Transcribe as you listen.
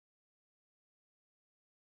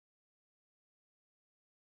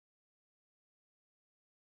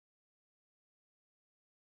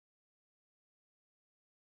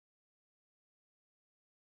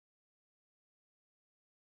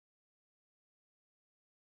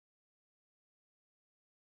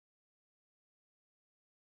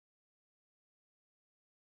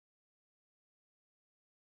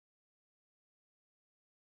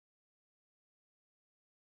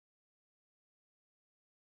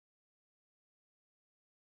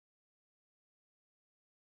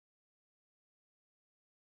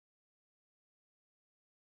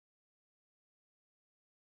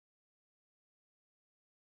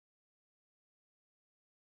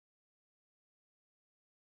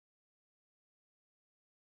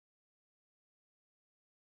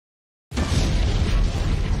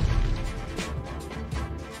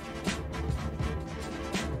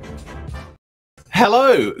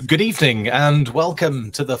Hello, good evening, and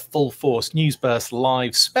welcome to the Full Force News Burst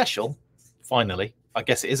Live special. Finally, I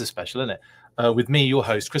guess it is a special, isn't it? With me, your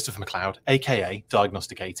host, Christopher McLeod AKA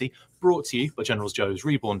Diagnostic 80, brought to you by Generals Joe's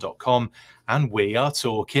REBORN.com, and we are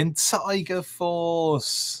talking Tiger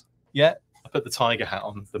Force. Yeah, I put the tiger hat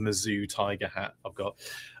on, the Mizzou tiger hat I've got,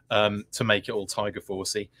 to make it all Tiger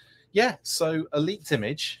Forcey. Yeah, so a leaked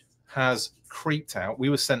image has creeped out.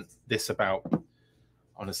 We were sent this about,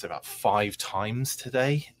 honestly, about 5 times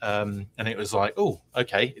today, and it was like, oh,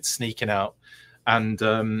 okay, it's sneaking out.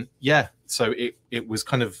 And yeah, so it was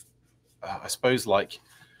kind of I suppose like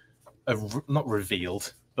not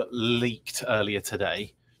revealed but leaked earlier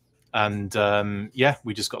today. And yeah,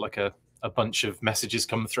 we just got like a bunch of messages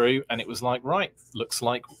come through, and it was like, right, looks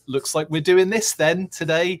like we're doing this then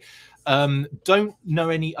today. Don't know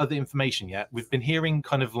any other information yet. We've been hearing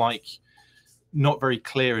kind of like not very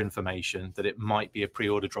clear information that it might be a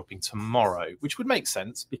pre-order dropping tomorrow, which would make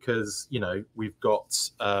sense because, you know, we've got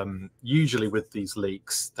usually with these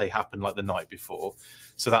leaks, they happen like the night before.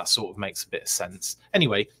 So that sort of makes a bit of sense.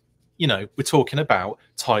 Anyway, you know, we're talking about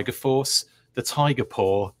Tiger Force, the Tiger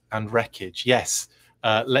Paw, and Wreckage. Yes,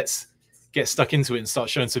 let's get stuck into it and start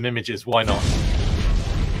showing some images. Why not?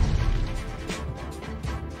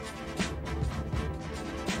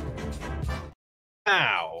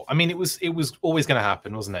 Ow. I mean, it was always going to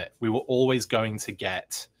happen, wasn't it? We were always going to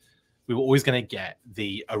get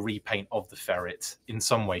a repaint of the ferret in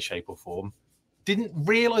some way, shape, or form. Didn't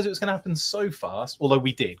realize it was going to happen so fast, although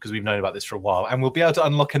we did, because we've known about this for a while, and we'll be able to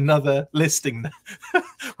unlock another listing.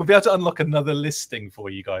 We'll be able to unlock another listing for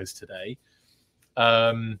you guys today.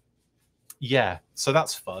 Yeah, so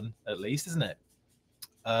that's fun, at least, isn't it?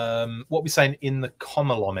 What we're saying in the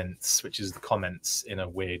comments, which is the comments in a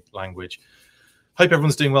weird language. Hope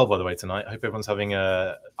everyone's doing well, by the way, tonight. Hope everyone's having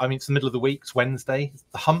a... I mean, it's the middle of the week. It's Wednesday.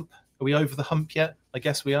 The hump. Are we over the hump yet? I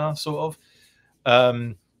guess we are, sort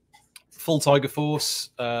of. Full Tiger Force.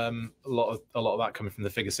 A lot of that coming from the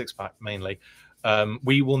figure 6-pack, mainly.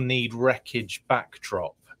 We will need Wreckage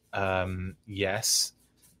backdrop. Yes.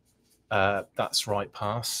 That's right,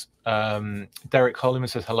 pass. Derek Holliman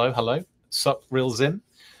says, hello, hello. Sup, Real Zim.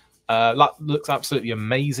 That looks absolutely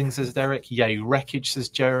amazing, says Derek. Yay, Wreckage, says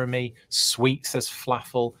Jeremy. Sweet, says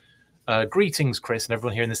Flaffle. Greetings, Chris, and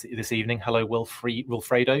everyone here in this evening. Hello,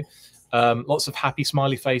 Wilfredo. Lots of happy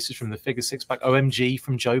smiley faces from the figure 6-pack. OMG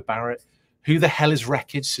from Joe Barrett. Who the hell is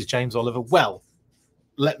Wreckage, says James Oliver. Well,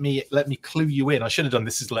 let me clue you in. I should have done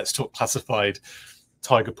this as Let's Talk Classified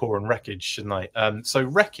Tiger Paw and Wreckage, shouldn't I? So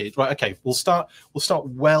Wreckage, right? Okay, we'll start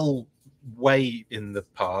way in the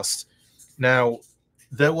past. Now,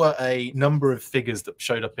 there were a number of figures that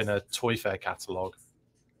showed up in a Toy Fair catalogue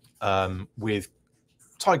with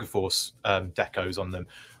Tiger Force decos on them.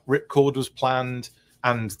 Ripcord was planned,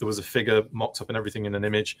 and there was a figure mocked up and everything in an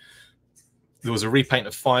image. There was a repaint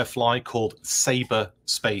of Firefly called Saber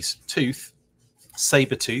Space Tooth.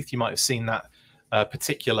 Saber Tooth, you might have seen that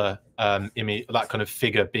particular image, that kind of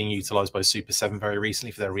figure being utilized by Super 7 very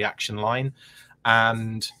recently for their reaction line,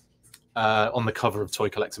 and on the cover of Toy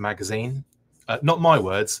Collector magazine. Not my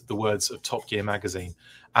words, the words of Top Gear magazine.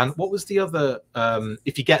 And what was the other?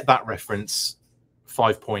 If you get that reference,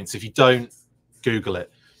 5 points. If you don't, Google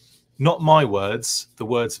it. Not my words, the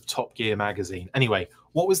words of Top Gear magazine. Anyway,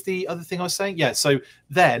 what was the other thing I was saying? Yeah, so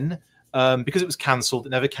then, because it was cancelled,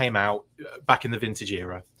 it never came out back in the vintage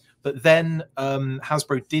era. But then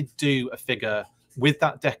Hasbro did do a figure with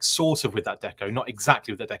that deck, sort of with that deco, not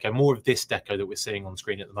exactly with that deco, more of this deco that we're seeing on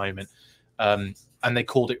screen at the moment. And they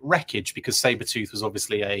called it Wreckage because Sabretooth was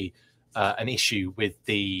obviously an issue with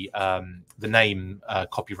the name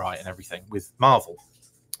copyright and everything with Marvel.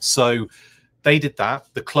 So they did that.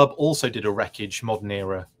 The club also did a Wreckage modern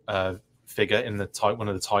era figure in the one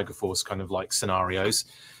of the Tiger Force kind of like scenarios.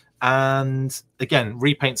 And again,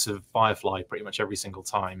 repaints of Firefly pretty much every single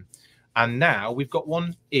time. And now we've got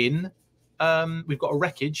one in, we've got a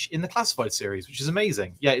Wreckage in the Classified series, which is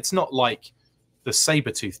amazing. Yeah, it's not like the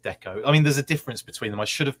Sabretooth deco. I mean, there's a difference between them. I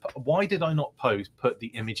should have... Why did I not put the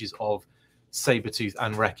images of Sabretooth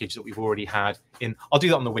and Wreckage that we've already had in? I'll do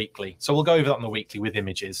that on the weekly. So we'll go over that on the weekly with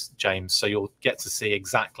images, James, so you'll get to see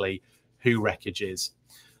exactly who Wreckage is.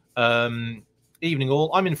 Evening all.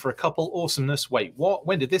 I'm in for a couple. Awesomeness. Wait, what?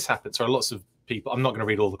 When did this happen? Sorry, lots of people. I'm not going to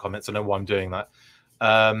read all the comments. I know why I'm doing that.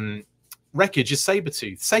 Wreckage is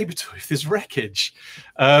Sabretooth. Sabretooth is Wreckage.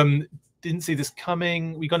 Didn't see this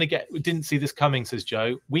coming. We didn't see this coming, says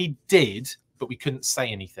Joe. We did, but we couldn't say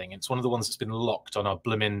anything. It's one of the ones that's been locked on our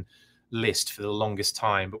blooming list for the longest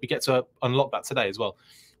time, but we get to unlock that today as well.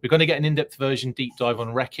 We're going to get an in-depth version deep dive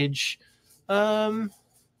on Wreckage.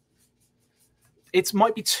 it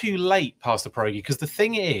might be too late past the Pierogi, because the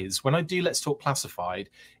thing is, when I do Let's Talk Classified,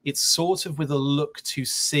 it's sort of with a look to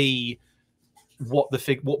see what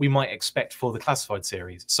we might expect for the Classified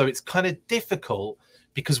series. So it's kind of difficult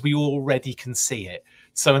because we already can see it.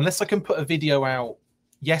 So unless I can put a video out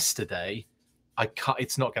yesterday,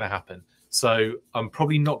 it's not going to happen. So I'm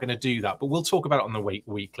probably not going to do that, but we'll talk about it on the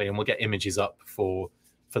weekly, and we'll get images up for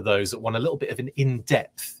those that want a little bit of an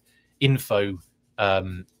in-depth info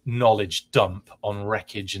knowledge dump on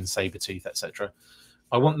Wreckage and Sabretooth, etc.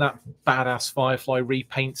 I want that badass Firefly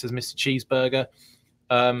repaint, says Mr. Cheeseburger.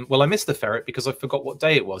 Well, I missed the ferret because I forgot what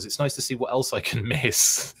day it was. It's nice to see what else I can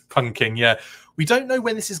miss. Punking, yeah. We don't know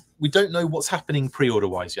when this is. We don't know what's happening pre-order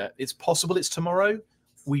wise yet. It's possible it's tomorrow.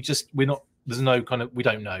 We're not. There's no kind of. We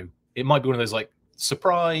don't know. It might be one of those like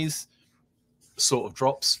surprise sort of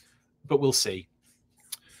drops, but we'll see.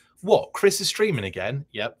 What? Chris is streaming again.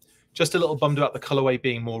 Yep. Just a little bummed about the colorway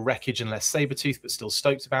being more Wreckage and less Sabretooth, but still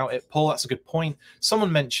stoked about it. Paul, that's a good point. Someone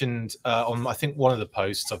mentioned on, I think, one of the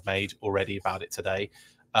posts I've made already about it today,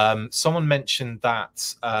 someone mentioned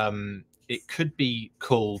that it could be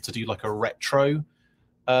cool to do like a retro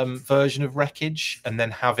version of Wreckage and then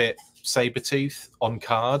have it Sabretooth on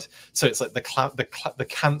card. So it's like the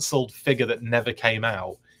cancelled figure that never came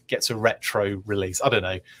out gets a retro release. I don't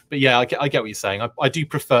know. But yeah, I get what you're saying. I do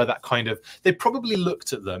prefer that kind of... They probably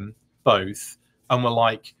looked at them both and were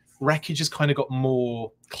like, Wreckage has kind of got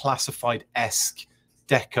more Classified-esque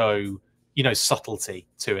deco, you know, subtlety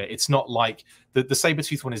to it. It's not like... The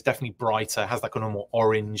Sabretooth one is definitely brighter, has that kind of more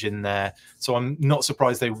orange in there. So I'm not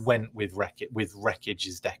surprised they went with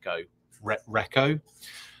Wreckage's deco. Reco.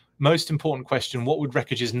 Most important question, what would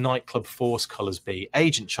Wreckage's nightclub force colours be?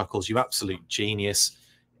 Agent Chuckles, you absolute genius.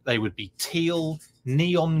 They would be teal,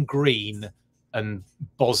 neon green, and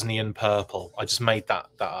Bosnian purple. I just made that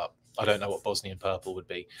up. I don't know what Bosnian purple would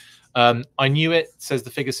be. I knew it, says the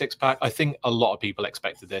figure 6-pack. I think a lot of people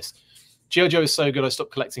expected this. Jojo is so good, I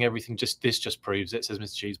stopped collecting everything. This just proves it, says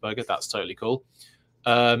Mr. Cheeseburger. That's totally cool.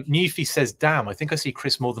 Newfie says, damn, I think I see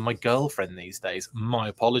Chris more than my girlfriend these days. My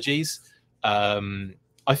apologies.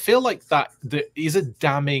 I feel like there is a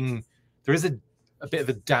bit of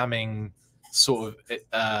a damning sort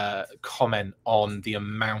of comment on the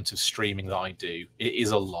amount of streaming that I do. It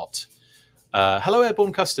is a lot. Hello,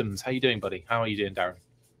 Airborne Customs. How you doing, buddy? How are you doing, Darren?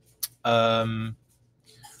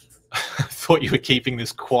 I thought you were keeping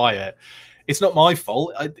this quiet. It's not my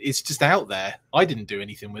fault. It's just out there. I didn't do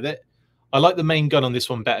anything with it. I like the main gun on this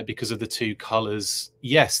one better because of the two colors.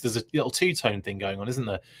 Yes, there's a little two-tone thing going on, isn't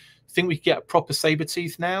there? Think we could get a proper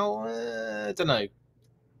Sabretooth now? I don't know.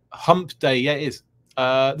 Hump Day, yeah, it is.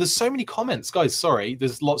 There's so many comments, guys. Sorry,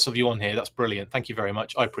 there's lots of you on here. That's brilliant. Thank you very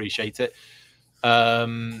much. I appreciate it.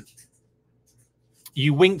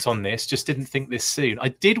 You winked on this, just didn't think this soon. I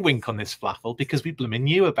did wink on this, Flaffle, because we blooming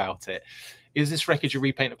knew about it. Is this Wreckage a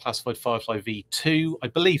repaint of Classified Firefly V2? I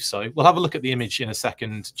believe so. We'll have a look at the image in a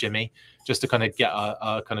second, Jimmy, just to kind of get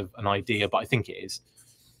a kind of an idea, but I think it is.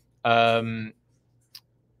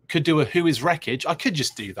 Could do a Who is Wreckage. I could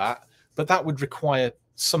just do that, but that would require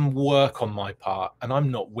some work on my part, and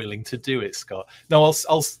I'm not willing to do it, Scott. No,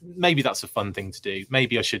 I'll maybe that's a fun thing to do.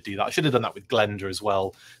 Maybe I should do that. I should have done that with Glenda as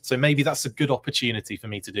well. So maybe that's a good opportunity for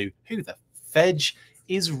me to do. Who the fedge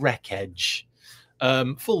is Wreckage?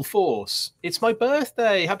 Full force. It's my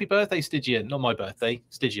birthday. Happy birthday, Stygian. Not my birthday,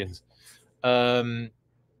 Stygian's.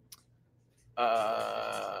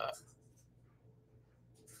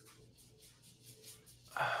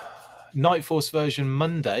 Night Force version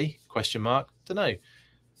Monday? Question mark. Don't know.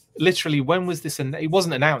 Literally, when was this? It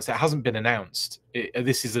wasn't announced. It hasn't been announced.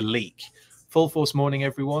 This is a leak. Full Force morning,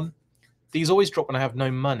 everyone. These always drop when I have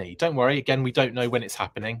no money. Don't worry. Again, we don't know when it's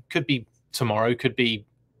happening. Could be tomorrow. Could be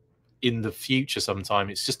in the future sometime.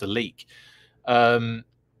 It's just a leak. I'm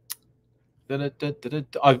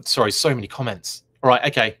sorry. So many comments. All right.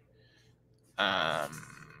 Okay.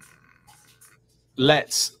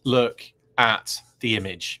 Let's look at the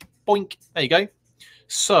image. Boink. There you go.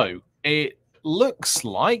 So it looks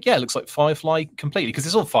like, yeah, it looks like Firefly completely, because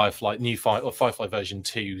it's all Firefly, Firefly version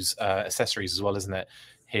 2's accessories as well, isn't it?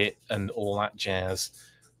 Hit and all that jazz.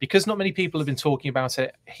 Because not many people have been talking about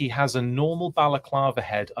it, he has a normal balaclava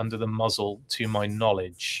head under the muzzle, to my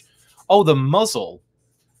knowledge. Oh, the muzzle.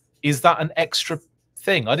 Is that an extra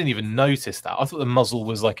thing? I didn't even notice that. I thought the muzzle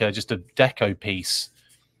was like just a deco piece.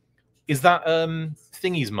 Is that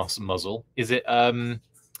Thingy's muzzle? Is it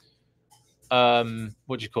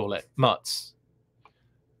what do you call it? Mutts.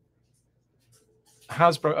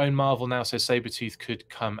 Hasbro own Marvel now, so Sabretooth could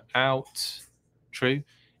come out. True.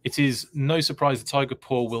 It is no surprise the Tiger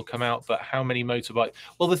Paw will come out, but how many motorbike?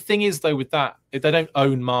 Well, the thing is though, with that, they don't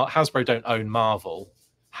own Hasbro don't own Marvel.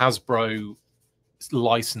 Hasbro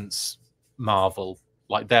license Marvel,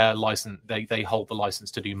 like their license, they hold the license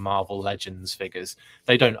to do Marvel Legends figures.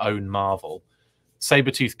 They don't own Marvel.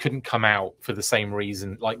 Sabretooth couldn't come out for the same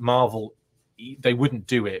reason. Like Marvel, they wouldn't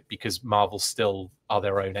do it because Marvel still are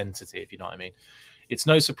their own entity, if you know what I mean. It's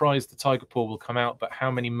no surprise the Tiger Paw will come out, but how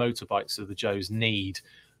many motorbikes do the Joes need?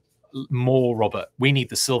 More, Robert. We need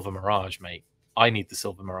the Silver Mirage, mate. I need the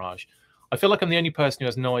Silver Mirage. I feel like I'm the only person who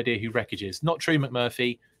has no idea who Wreckage is. Not true,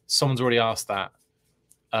 McMurphy. Someone's already asked that.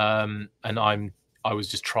 And I was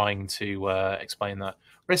just trying to explain that.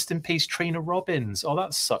 Rest in peace, Trina Robbins. Oh,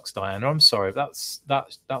 that sucks, Diana. I'm sorry. That's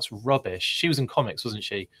rubbish. She was in comics, wasn't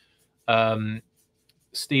she?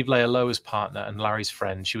 Steve Lealoa's partner and Larry's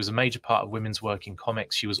friend. She was a major part of women's work in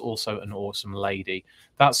comics. She was also an awesome lady.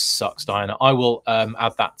 That sucks, Diana. I will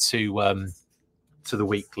add that to the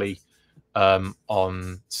weekly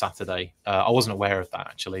on Saturday. I wasn't aware of that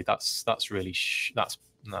actually. That's really that's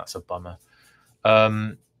a bummer.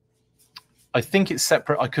 I think it's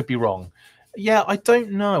separate. I could be wrong. Yeah, I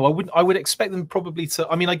don't know. I would expect them probably to.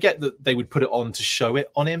 I mean, I get that they would put it on to show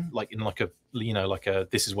it on him, like in like a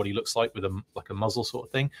this is what he looks like with a muzzle sort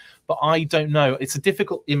of thing. But I don't know. It's a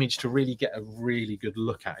difficult image to really get a really good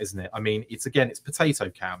look at, isn't it? I mean, it's potato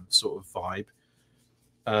cam sort of vibe.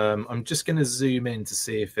 I'm just going to zoom in to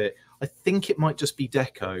see if it. I think it might just be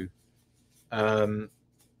deco.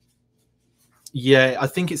 Yeah, I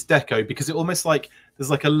think it's deco because it almost like there's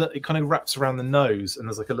like it kind of wraps around the nose and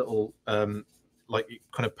there's like a little like it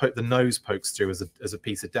kind of the nose pokes through as a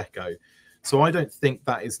piece of deco. So I don't think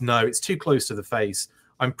that is, no, it's too close to the face.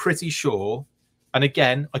 I'm pretty sure, and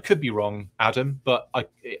again, I could be wrong, Adam, but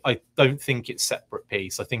I don't think it's separate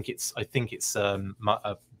piece. I think it's a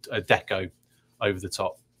deco over the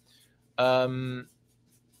top.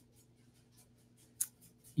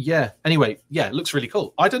 Yeah, anyway, yeah, it looks really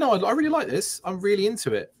cool. I don't know, I really like this. I'm really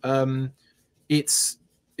into it. I mean,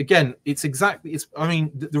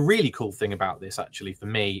 the really cool thing about this actually for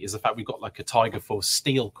me is the fact we've got like a Tiger Force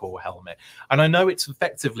steel core helmet. And I know it's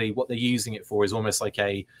effectively what they're using it for is almost like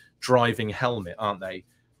a driving helmet, aren't they?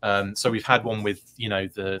 So we've had one with,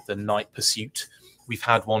 the Night Pursuit. We've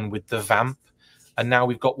had one with the Vamp. And now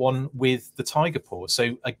we've got one with the Tiger Paw.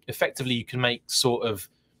 So effectively you can make sort of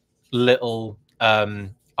little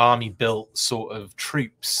army-built sort of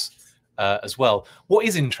troops as well. What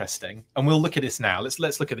is interesting, and we'll look at this now. Let's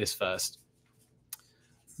look at this first.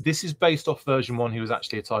 This is based off version 1, who was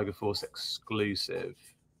actually a Tiger Force exclusive.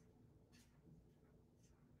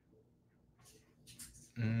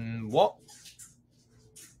 What?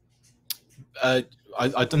 I'm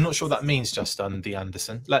not sure what that means, just under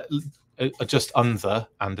Anderson. Just under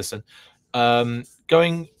Anderson.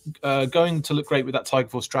 Going to look great with that Tiger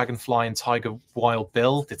Force Dragonfly and Tiger Wild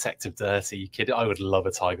Bill. Detective Dirty, you kidding? I would love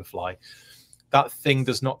a Tiger Fly. That thing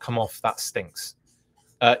does not come off. That stinks.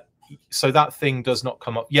 So that thing does not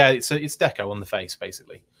come off. Yeah, it's deco on the face,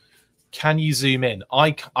 basically. Can you zoom in?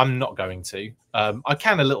 I'm not going to. I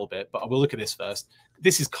can a little bit, but we'll look at this first.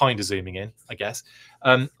 This is kind of zooming in, I guess.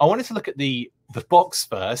 I wanted to look at the box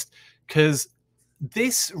first, because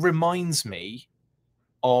this reminds me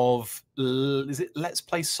of, is it Let's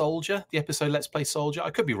Play Soldier, the episode Let's Play Soldier?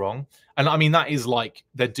 I could be wrong. And I mean, that is like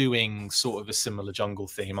they're doing sort of a similar jungle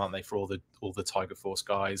theme, aren't they, for all the Tiger Force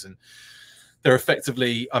guys? And they're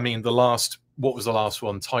effectively, I mean, what was the last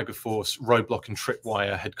one? Tiger Force, Roadblock and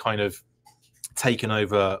Tripwire had kind of taken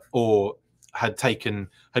over, or had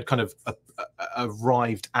kind of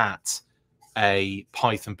arrived at a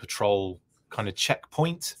Python Patrol kind of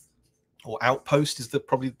checkpoint, or outpost is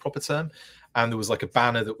probably the proper term. And there was like a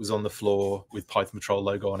banner that was on the floor with Python Patrol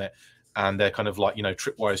logo on it. And they're kind of like,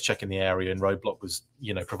 Tripwire's checking the area and Roadblock was,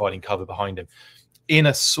 providing cover behind him in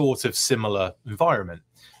a sort of similar environment.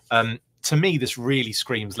 To me, this really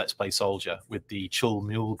screams Let's Play Soldier with the Chul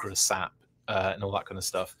Mulgra sap and all that kind of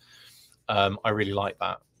stuff. I really like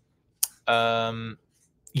that.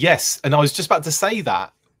 Yes, and I was just about to say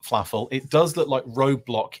that, Flaffle. It does look like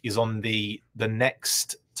Roadblock is on the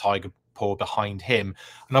next Tiger Paw behind him,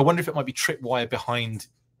 and I wonder if it might be Tripwire behind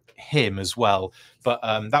him as well. But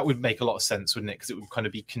that would make a lot of sense, wouldn't it? Because it would kind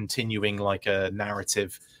of be continuing like a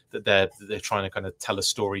narrative that they're trying to kind of tell a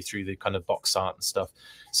story through the kind of box art and stuff.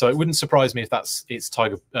 So it wouldn't surprise me if it's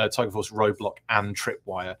Tiger Force, Roadblock, and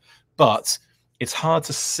Tripwire. But it's hard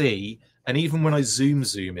to see, and even when I zoom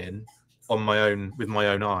in on my own with my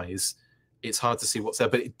own eyes, it's hard to see what's there.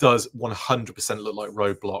 But it does 100% look like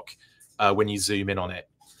Roadblock when you zoom in on it.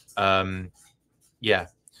 Yeah.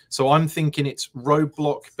 So I'm thinking it's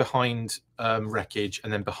Roadblock behind Wreckage,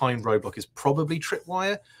 and then behind Roadblock is probably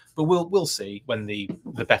Tripwire, but we'll see when the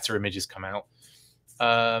better images come out.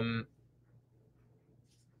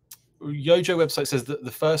 Yojo website says that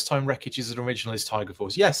the first time Wreckage is an original is Tiger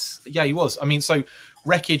Force. Yes, yeah, he was. I mean, so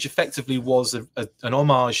Wreckage effectively was an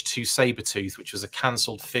homage to Sabretooth, which was a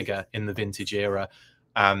cancelled figure in the vintage era,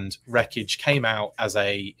 and Wreckage came out as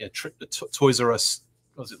a Toys R Us,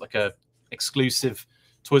 was it like a exclusive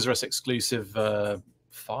Toys R Us exclusive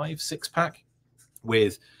 5-6 pack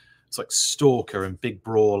with it's like Stalker and Big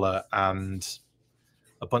Brawler and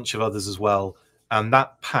a bunch of others as well, and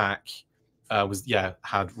that pack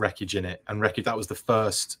had Wreckage in it, and Wreckage, that was the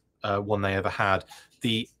first one they ever had.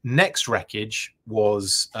 The next Wreckage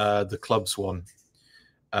was the Clubs one.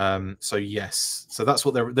 So yes, so that's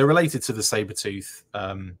what they're related to the Sabretooth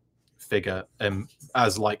figure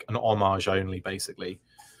as like an homage only, basically.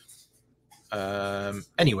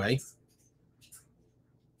 Anyway,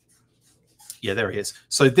 yeah, there he is.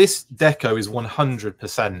 So this deco is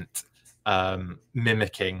 100%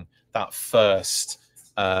 mimicking that first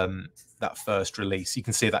release. You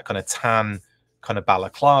can see that kind of tan kind of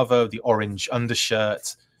balaclava, the orange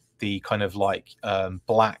undershirt, the kind of like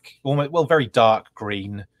black, almost, well, very dark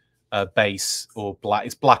green base, or black.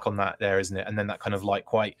 It's black on that there, isn't it? And then that kind of like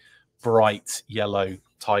quite bright yellow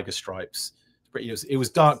tiger stripes. It was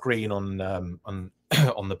dark green on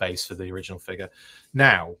the base for the original figure.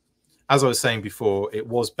 Now, as I was saying before, it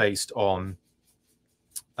was based on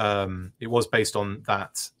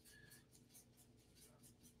that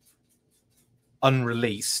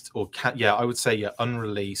unreleased, or I would say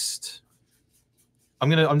unreleased. I'm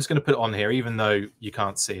just gonna put it on here, even though you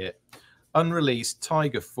can't see it. Unreleased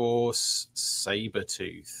Tiger Force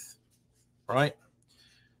Sabretooth, right?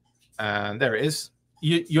 And there it is.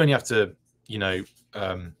 You only have to, you only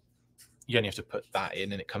have to put that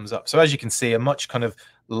in and it comes up. So as you can see, a much kind of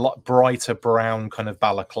brighter brown kind of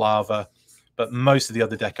balaclava, but most of the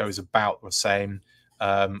other deco is about the same,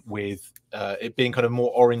 with it being kind of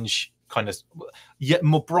more orange, kind of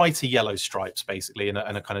more brighter yellow stripes, basically, and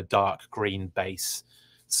a kind of dark green base.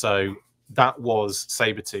 So that was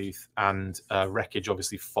Sabretooth, and Wreckage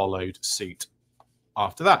obviously followed suit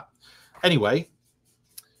after that. Anywho,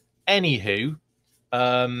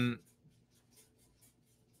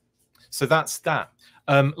 so that's that.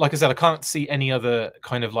 Like I said, I can't see any other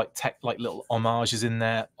kind of like little homages in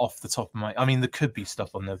there off the top of my. I mean, there could be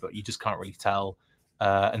stuff on there, but you just can't really tell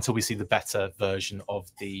until we see the better version of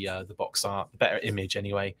the box art, the better image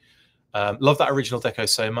anyway. Love that original deco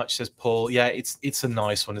so much, says Paul. Yeah, it's a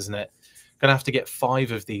nice one, isn't it? Gonna have to get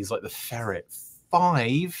 5 of these, like the ferret.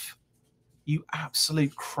 5? You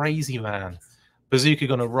absolute crazy man. Bazooka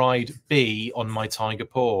gonna ride B on my tiger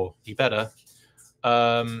paw. You better.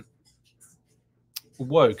 Whoa,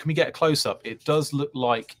 can we get a close-up? It does look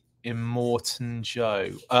like Immortan Joe.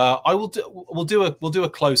 We'll do a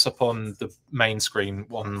close-up on the main screen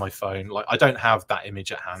on my phone. Like, I don't have that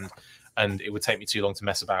image at hand, and it would take me too long to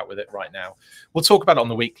mess about with it right now. We'll talk about it on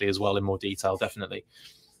the weekly as well in more detail, definitely.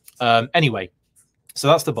 Anyway, so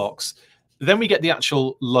that's the box. Then we get the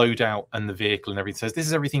actual loadout and the vehicle and everything. So this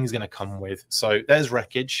is everything he's going to come with. So there's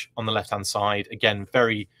Wreckage on the left-hand side. Again,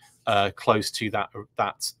 very close to that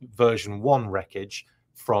version 1 Wreckage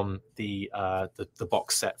from the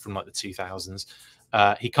box set from like the 2000s.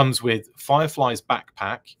 He comes with Firefly's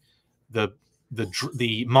backpack, the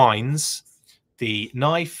mines, the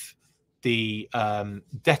knife, the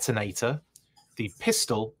detonator, the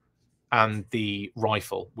pistol, and the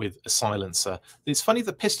rifle with a silencer. It's funny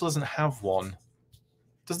the pistol doesn't have one.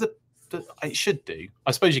 Does it should do.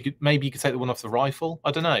 I suppose maybe you could take the one off the rifle.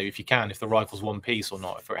 I don't know if you can, if the rifle's one piece or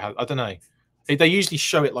not. If it has, I don't know. They usually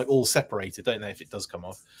show it like all separated, don't they? If it does come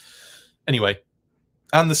off. Anyway,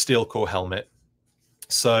 and the steel core helmet.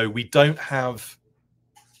 So we don't have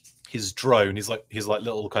his drone. His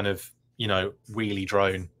little kind of wheelie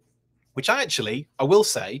drone, which I will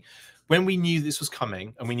say, when we knew this was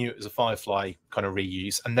coming and we knew it was a Firefly kind of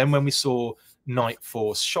reuse, and then when we saw Night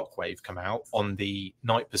Force Shockwave come out on the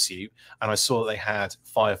Night Pursuit, and I saw they had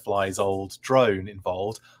Firefly's old drone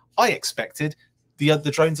involved, I expected the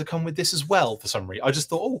drone to come with this as well for some reason. I just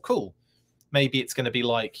thought, oh, cool. Maybe it's going to be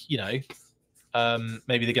like,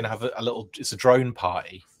 maybe they're going to have a little, it's a drone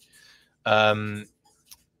party. Gas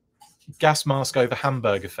mask over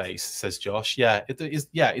hamburger face, says Josh. Yeah, it is.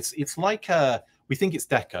 Yeah, it's like we think it's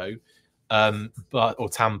deco, or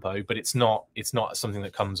tampo, but it's not something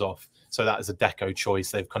that comes off. So that is a deco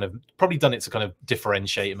choice. They've kind of probably done it to kind of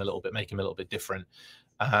differentiate him a little bit, make him a little bit different.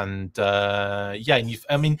 And yeah, and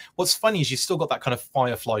I mean, what's funny is you've still got that kind of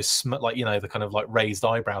Firefly, the kind of like raised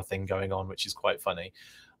eyebrow thing going on, which is quite funny.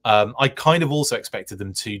 I kind of also expected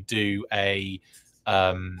them to do a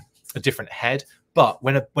different head, but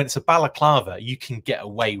when it's a balaclava, you can get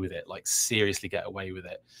away with it, like seriously get away with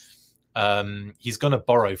it. He's going to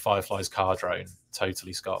borrow Firefly's car drone,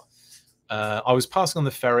 totally, Scott. I was passing on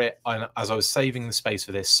the ferret as I was saving the space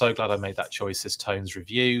for this. So glad I made that choice. This Tone's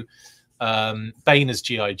review. Bane as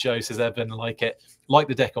G.I. Joe, says Evan, like it. Like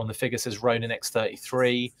the deck on the figure, says Ronin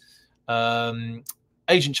X33.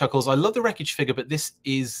 Agent Chuckles, I love the Wreckage figure, but this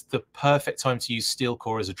is the perfect time to use Steel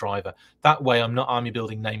Core as a driver. That way I'm not army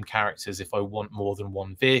building named characters if I want more than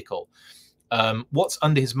one vehicle. What's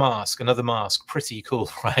under his mask? Another mask. Pretty cool,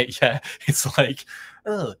 right? Yeah, it's like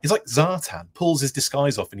Zartan pulls his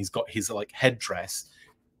disguise off and he's got his like headdress,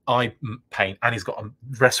 eye paint, and he's got a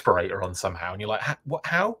respirator on somehow. And you're like, what?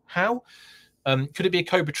 How? Could it be a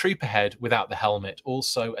Cobra Trooper head without the helmet?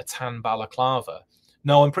 Also a tan balaclava?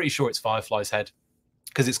 No, I'm pretty sure it's Firefly's head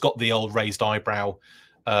because it's got the old raised eyebrow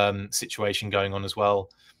situation going on as well.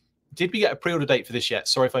 Did we get a pre-order date for this yet?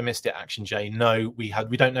 Sorry if I missed it, Action J. No, we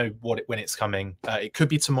don't know when it's coming. It could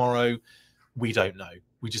be tomorrow. We don't know.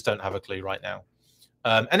 We just don't have a clue right now.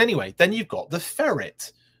 And anyway, then you've got the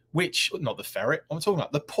ferret, which not the ferret. I'm talking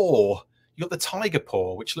about the paw. You got the tiger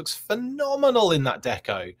paw, which looks phenomenal in that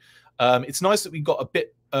deco. It's nice that we've got a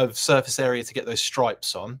bit of surface area to get those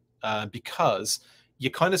stripes on because you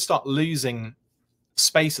kind of start losing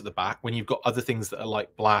space at the back when you've got other things that are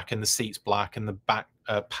like black and the seat's black and the back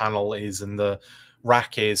panel is and the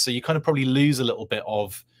rack is, so you kind of probably lose a little bit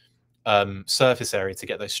of surface area to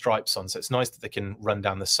get those stripes on. So it's nice that they can run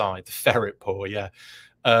down the side. The ferret paw, yeah.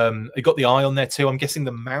 They got the eye on there too. I'm guessing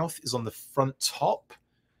the mouth is on the front top.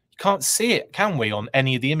 You can't see it, can we, on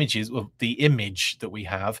any of the images of the image that we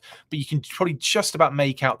have, but you can probably just about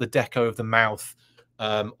make out the deco of the mouth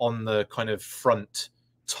on the kind of front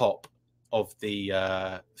top of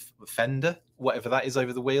the fender, whatever that is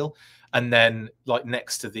over the wheel, and then like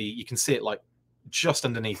next to the, you can see it like just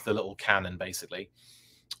underneath the little cannon basically.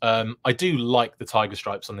 I do like the tiger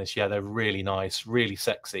stripes on this. Yeah, they're really nice, really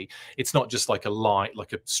sexy. It's not just like a light,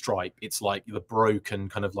 like a stripe. It's like the broken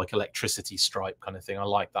kind of like electricity stripe kind of thing. I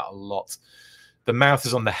like that a lot. The mouth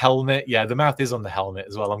is on the helmet. Yeah, the mouth is on the helmet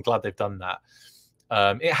as well. I'm glad they've done that.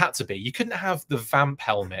 It had to be. You couldn't have the Vamp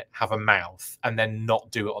helmet have a mouth and then not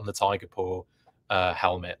do it on the Tiger Paw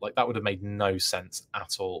helmet. Like that would have made no sense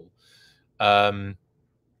at all.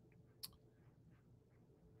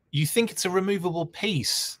 You think it's a removable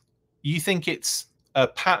piece. You think it's a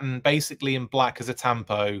pattern basically in black as a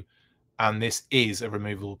tampo, and this is a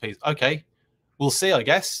removable piece. Okay, we'll see, I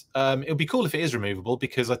guess. It'll be cool if it is removable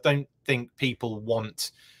because I don't think people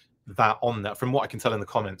want that on there. From what I can tell in the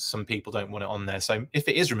comments, some people don't want it on there. So if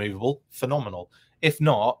it is removable, phenomenal. If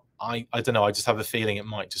not, I don't know. I just have a feeling it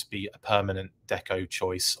might just be a permanent deco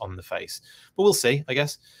choice on the face. But we'll see, I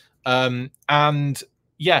guess. And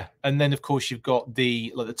yeah, and then of course you've got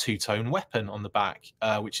the two-tone weapon on the back,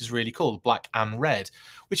 which is really cool, black and red,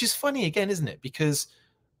 which is funny again, isn't it? Because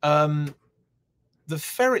the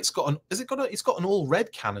ferret's got it's got an all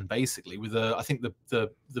red cannon basically with a, I think the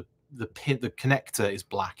connector is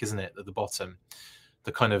black, isn't it, at the bottom?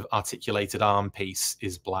 The kind of articulated arm piece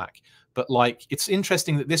is black. But like, it's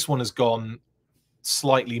interesting that this one has gone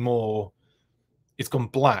slightly more, it's gone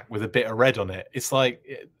black with a bit of red on it. It's like,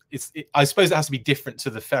 I suppose it has to be different to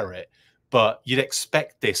the ferret, but you'd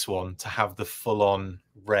expect this one to have the full-on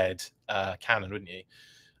red cannon, wouldn't you?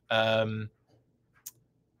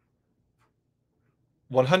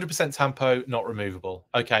 100% tampo, not removable.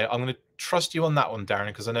 Okay, I'm going to trust you on that one, Darren,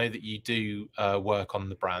 because I know that you do work on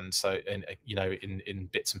the brand, so in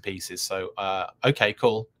bits and pieces. So okay,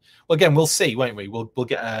 cool. Well, again, we'll see, won't we? We'll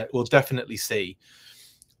definitely see.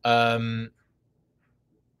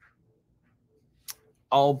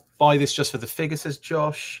 I'll buy this just for the figure, says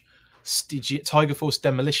Josh. Tiger Force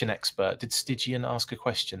demolition expert. Did Stygian ask a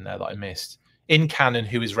question there that I missed? In canon,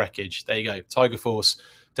 who is Wreckage? There you go. Tiger Force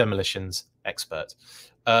demolitions expert.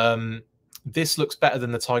 This looks better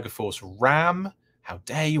than the Tiger Force Ram. How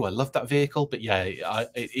dare you? I love that vehicle. But yeah,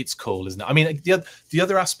 it's cool, isn't it? I mean, the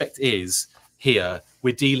other aspect is here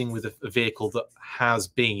we're dealing with a vehicle that has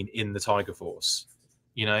been in the Tiger Force.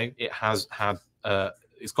 You know, it has had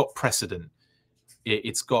it's got precedent.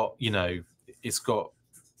 It's got, you know, it's got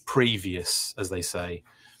previous, as they say.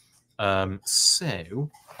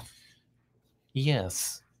 So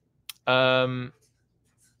yes.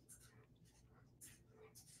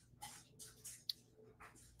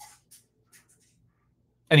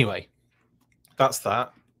 Anyway, that's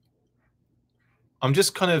that. I'm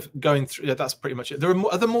just kind of going through. Yeah, that's pretty much it.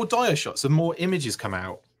 Are there more dire shots? Have more images come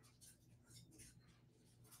out?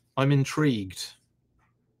 I'm intrigued.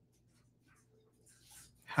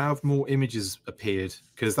 Have more images appeared?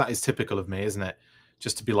 Because that is typical of me, isn't it?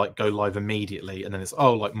 Just to be like, go live immediately, and then it's,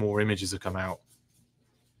 oh, like more images have come out.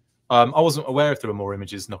 I wasn't aware if there were more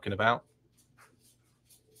images knocking about.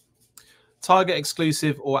 Target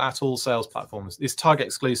exclusive or at all sales platforms? It's target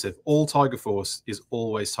exclusive. All Tiger Force is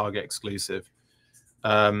always target exclusive.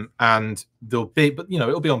 And there'll be, but you know,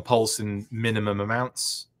 it'll be on Pulse in minimum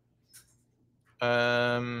amounts.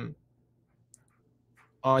 I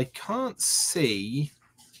can't see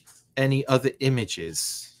any other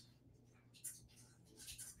images.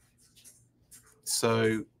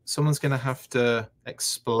 So someone's going to have to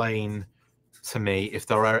explain to me if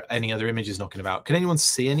there are any other images knocking about. Can anyone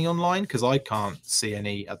see any online? Because I can't see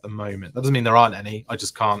any at the moment. That doesn't mean there aren't any. I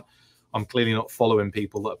just can't. I'm clearly not following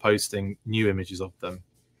people that are posting new images of them.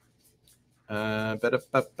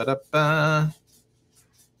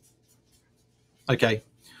 Okay.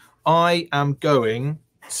 I am going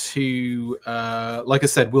to, like I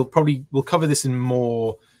said, we'll cover this in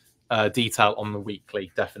more detail on the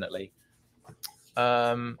weekly, definitely.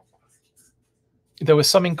 There were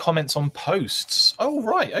some in comments on posts. Oh,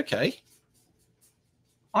 right. Okay.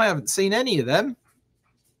 I haven't seen any of them.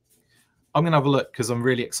 I'm going to have a look because I'm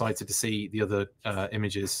really excited to see the other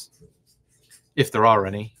images, if there are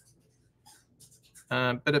any.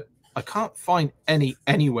 But I can't find any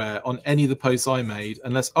anywhere on any of the posts I made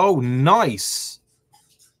unless... Oh, nice.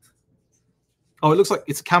 Oh, it looks like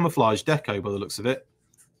it's a camouflage deco by the looks of it.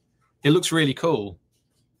 It looks really cool.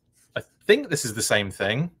 I think this is the same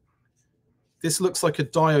thing. This looks like a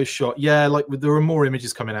Dio shot. Yeah, like there are more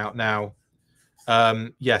images coming out now.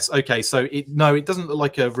 Yes, okay. So it doesn't look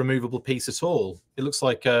like a removable piece at all. It looks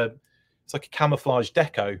like it's like a camouflage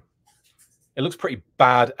deco. It looks pretty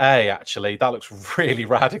bad, actually. That looks really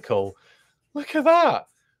radical. Look at that.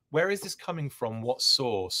 Where is this coming from? What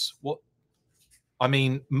source? What? I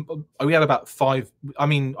mean, we had about 5. I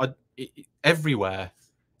mean, everywhere.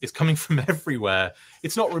 It's coming from everywhere.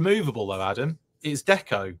 It's not removable though, Adam. It's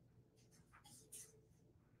deco.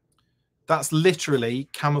 That's literally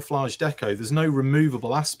camouflage deco. There's no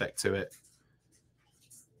removable aspect to it.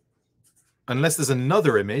 Unless there's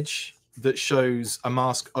another image that shows a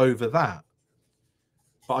mask over that.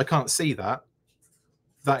 But I can't see that.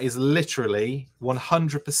 That is literally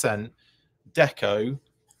 100% deco,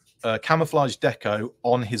 camouflage deco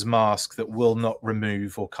on his mask that will not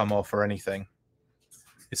remove or come off or anything.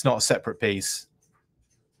 It's not a separate piece.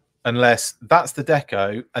 Unless that's the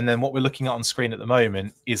deco, and then what we're looking at on screen at the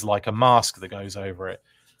moment is like a mask that goes over it.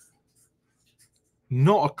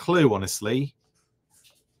 Not a clue, honestly.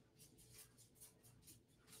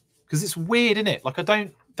 Because it's weird, isn't it? Like,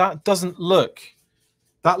 that doesn't look...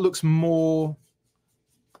 That looks more...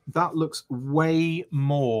 That looks way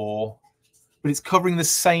more... But it's covering the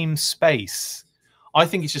same space. I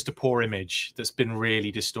think it's just a poor image that's been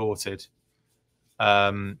really distorted.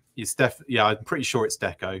 It's definitely, yeah, I'm pretty sure it's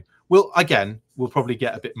deco. We'll probably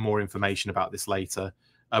get a bit more information about this later.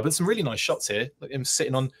 But some really nice shots here. Look at him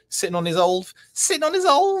sitting on his old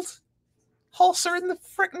horser in the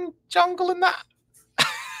freaking jungle and that.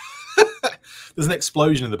 There's an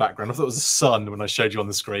explosion in the background. I thought it was the sun when I showed you on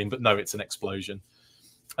the screen, but no, it's an explosion.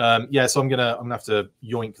 Yeah, so I'm gonna have to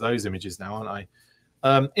yoink those images now, aren't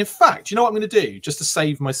I? In fact, you know what I'm gonna do just to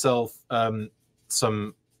save myself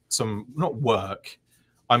some not work.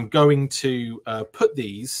 I'm going to put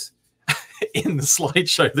these in the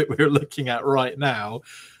slideshow that we're looking at right now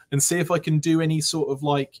and see if I can do any sort of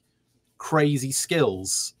like crazy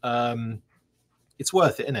skills. It's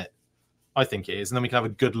worth it, isn't it? I think it is. And then we can have a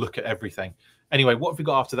good look at everything. Anyway, what have we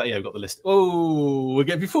got after that? Yeah, we've got the list. Oh,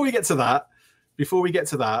 again, before we get to that,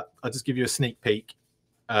 I'll just give you a sneak peek.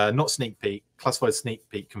 Not sneak peek, classified sneak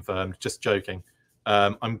peek confirmed. Just joking.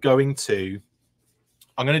 I'm going to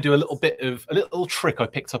do a little trick I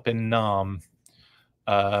picked up in Nam,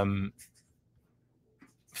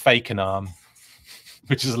 Fakenham,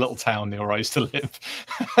 which is a little town near where I used to live.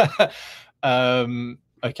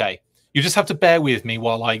 Okay, you just have to bear with me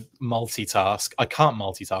while I multitask. I can't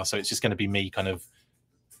multitask, so it's just going to be me kind of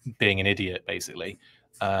being an idiot, basically.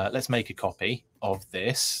 Let's make a copy of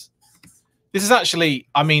this. This is actually,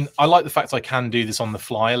 I mean, I like the fact I can do this on the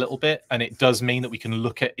fly a little bit, and it does mean that we can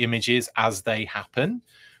look at images as they happen,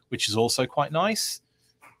 which is also quite nice.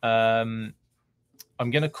 I'm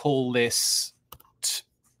going to call this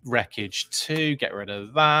Wreckage 2. Get rid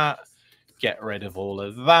of that. Get rid of all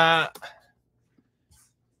of that.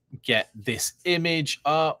 Get this image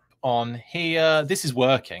up on here. This is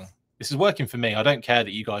working. This is working for me. I don't care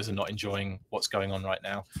that you guys are not enjoying what's going on right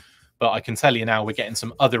now. But I can tell you now we're getting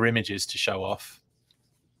some other images to show off.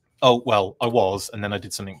 Oh, well, I was, and then I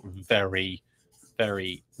did something very,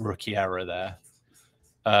 very rookie error there.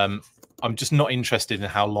 I'm just not interested in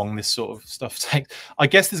how long this sort of stuff takes. I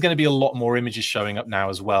guess there's going to be a lot more images showing up now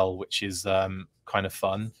as well, which is kind of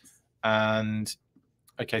fun. And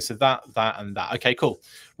okay, so that, and that. Okay, cool.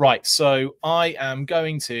 Right, so I am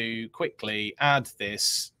going to quickly add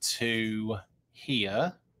this to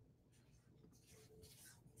here.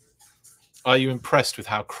 Are you impressed with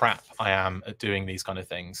how crap I am at doing these kind of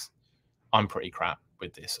things? I'm pretty crap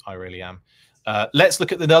with this. I really am. Let's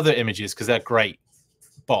look at the other images because they're great.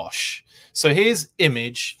 Bosh. So here's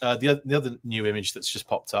image, the other new image that's just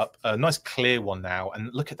popped up. A nice clear one now.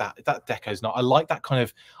 And look at that. That deco's not. I like that kind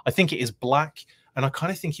of. I think it is black, and I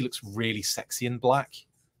kind of think he looks really sexy in black.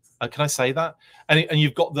 Can I say that? And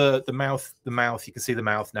you've got the mouth. The mouth. You can see the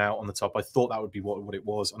mouth now on the top. I thought that would be what it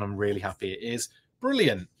was, and I'm really happy it is.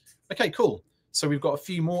 Brilliant. Okay, cool. So we've got a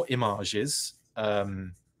few more images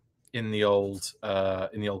in the old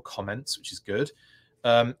comments, which is good.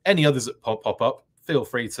 Any others that pop up, feel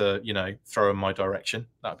free to, you know, throw in my direction.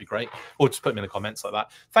 That'd be great. Or just put them in the comments like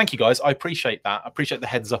that. Thank you, guys. I appreciate that. I appreciate the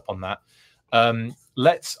heads up on that.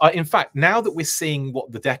 In fact, now that we're seeing what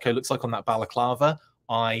the deco looks like on that balaclava,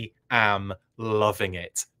 I am loving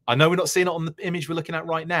it. I know we're not seeing it on the image we're looking at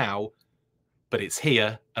right now, but it's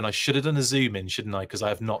here. And I should have done a zoom in, shouldn't I? Because I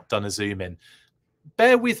have not done a zoom in.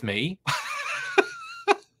 Bear with me.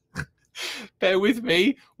 Bear with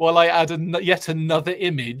me while I add yet another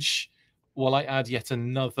image. While I add yet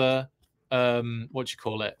another, what do you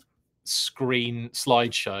call it? Screen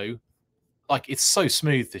slideshow. Like, it's so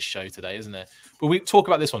smooth, this show today, isn't it? But we talk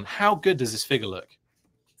about this one. How good does this figure look?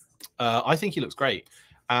 I think he looks great.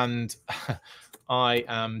 And I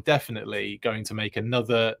am definitely going to make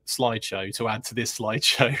another slideshow to add to this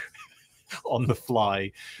slideshow on the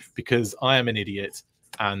fly, because I am an idiot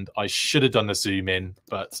and I should have done a zoom in,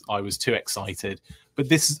 but I was too excited. But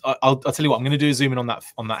this is, I'll tell you what, I'm going to do a zoom in on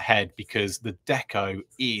that head because the deco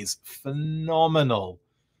is phenomenal.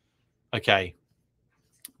 Okay,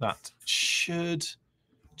 that should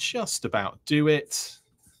just about do it.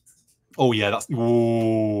 Oh yeah, that's,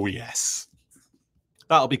 oh yes,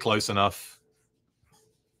 that'll be close enough.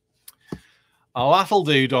 Oh, that'll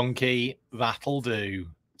do, donkey. That'll do.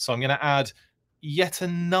 So I'm going to add yet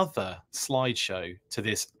another slideshow to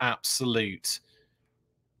this absolute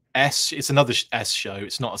S. It's another S show.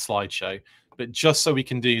 It's not a slideshow, but just so we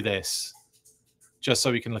can do this, just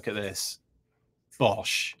so we can look at this.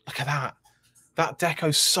 Bosh! Look at that. That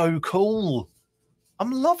deco's so cool.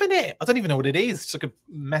 I'm loving it. I don't even know what it is. It's like a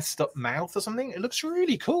messed up mouth or something. It looks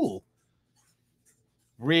really cool.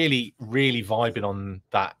 Really, really vibing on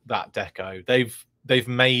that deco. They've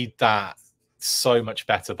made that so much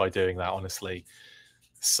better by doing that, honestly.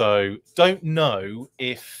 So don't know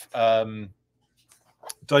if what am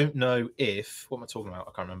I talking about?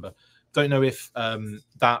 I can't remember. Don't know if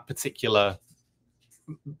that particular,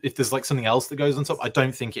 if there's like something else that goes on top. I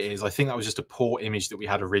don't think it is. I think that was just a poor image that we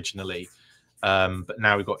had originally, but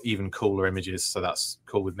now we've got even cooler images, so that's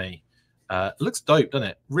cool with me. It looks dope, doesn't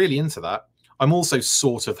it? Really into that. I'm also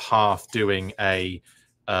sort of half doing a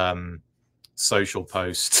social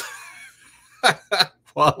post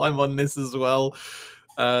while I'm on this as well.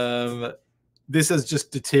 This has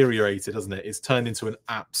just deteriorated, hasn't it? It's turned into an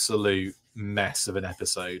absolute mess of an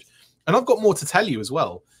episode. And I've got more to tell you as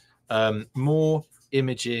well. More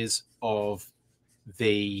images of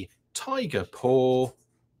the tiger paw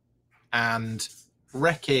and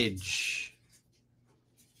wreckage.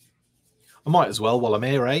 I might as well while I'm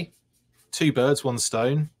here, eh? 2 birds, 1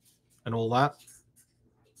 stone, and all that.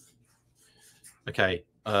 Okay,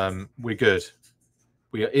 we're good.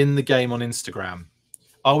 We are in the game on Instagram.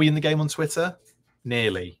 Are we in the game on Twitter?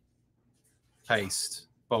 Nearly. Paste.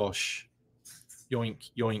 Bosh.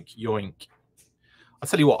 Yoink, yoink, yoink. I'll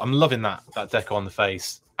tell you what, I'm loving that deco on the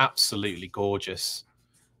face. Absolutely gorgeous.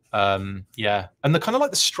 Yeah, and the kind of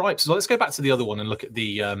like the stripes as well. Let's go back to the other one and look at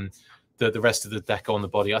the rest of the deco on the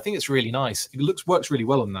body. I think it's really nice. It works really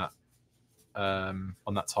well on that.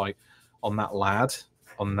 On that type, on that lad,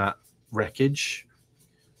 on that wreckage.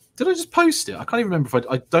 Did I just post it? I can't even remember if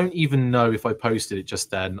I don't even know if I posted it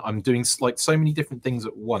just then. I'm doing like so many different things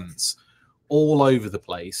at once, all over the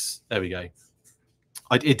place. There we go.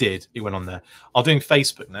 It did. It went on there. I'm doing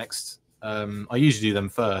Facebook next. I usually do them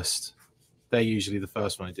first. They're usually the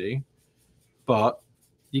first one I do. But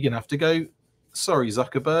you're going to have to go, sorry,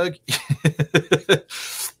 Zuckerberg.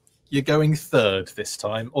 You're going third this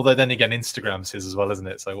time. Although then again, Instagram's his as well, isn't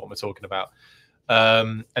it? So what am I talking about?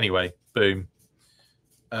 Anyway, boom.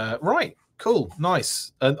 Right, cool,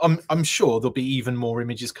 nice. I'm sure there'll be even more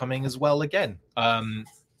images coming as well again.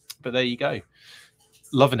 But there you go.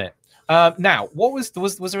 Loving it. Now, what was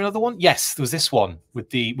there another one? Yes, there was this one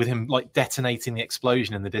with him like detonating the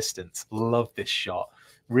explosion in the distance. Love this shot.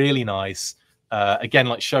 Really nice. Again,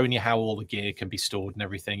 like showing you how all the gear can be stored and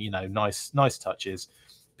everything. You know, nice touches.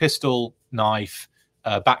 Pistol, knife,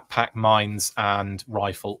 backpack, mines, and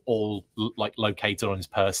rifle all like located on his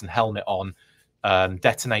person. Helmet on.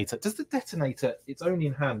 Detonator. Does the detonator? It's only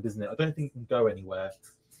in hand, isn't it? I don't think it can go anywhere.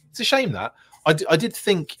 It's a shame that I did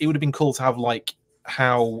think it would have been cool to have like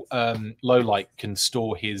how Lowlight can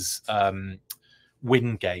store his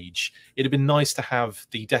wind gauge. It'd have been nice to have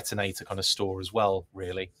the detonator kind of store as well,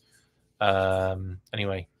 really.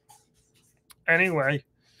 Anyway,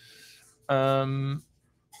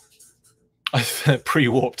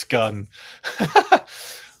 pre-warped gun.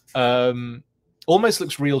 Almost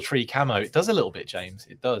looks real tree camo. It does a little bit, James.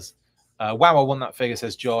 It does. Wow, I want that figure,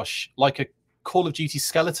 says Josh. Like a Call of Duty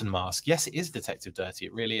skeleton mask. Yes, it is Detective Dirty.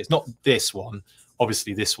 It really is. Not this one.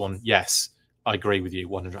 Obviously, this one. Yes, I agree with you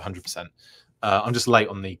 100%. I'm just late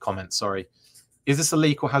on the comments. Sorry. Is this a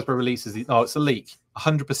leak or Hasbro releases? Oh, it's a leak.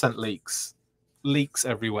 100% leaks. Leaks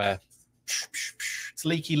everywhere. It's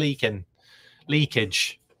leaking.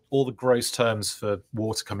 Leakage. All the gross terms for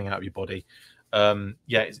water coming out of your body.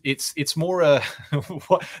 Yeah, it's more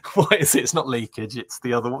what is it? It's not leakage. It's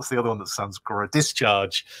the other. What's the other one that sounds gross?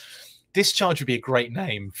 Discharge. Discharge would be a great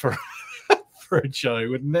name for for a Joe,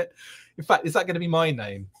 wouldn't it? In fact, is that going to be my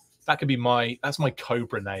name? That could be that's my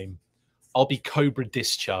Cobra name. I'll be Cobra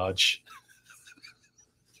Discharge.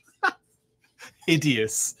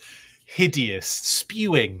 Hideous,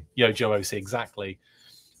 spewing. Yo, Joe OC, exactly.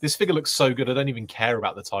 This figure looks so good. I don't even care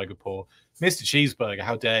about the tiger paw. Mr. Cheeseburger,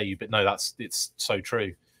 how dare you? But no, it's so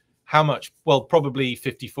true. How much? Well, probably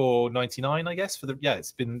 $54.99, I guess.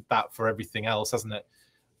 It's been that for everything else, hasn't it?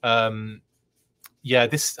 Yeah,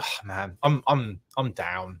 this man, I'm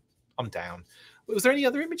down. Was there any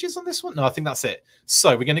other images on this one? No, I think that's it.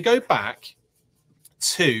 So we're going to go back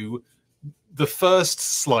to the first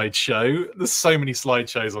slideshow. There's so many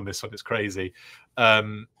slideshows on this one. It's crazy.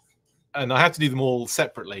 And I have to do them all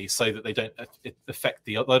separately so that they don't affect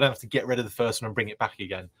I don't have to get rid of the first one and bring it back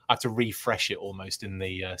again. I have to refresh it almost in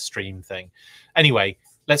the stream thing. Anyway,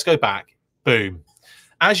 let's go back. Boom.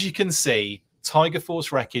 As you can see, Tiger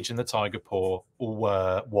Force Wreckage and the Tiger Paw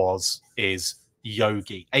is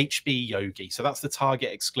Yogi, HB Yogi. So that's the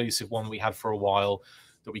Target exclusive one we had for a while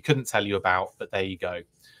that we couldn't tell you about, but there you go.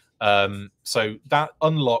 So that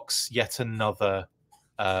unlocks yet another,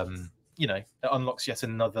 it unlocks yet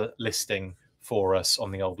another listing for us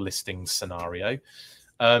on the old listings scenario.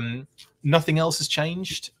 Nothing else has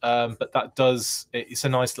changed, but that it's a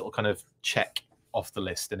nice little kind of check off the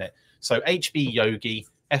list, isn't it? So HB Yogi,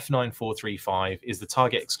 F9435 is the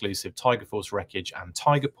Target exclusive Tiger Force Wreckage and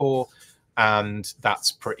Tiger Paw, and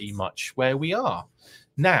that's pretty much where we are.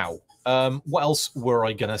 Now, what else were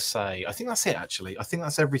I going to say? I think that's it, actually. I think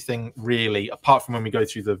that's everything, really, apart from when we go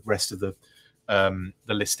through the rest of the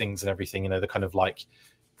listings and everything, the kind of like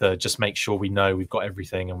just make sure we know we've got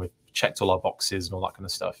everything and we've checked all our boxes and all that kind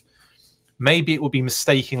of stuff. Maybe it will be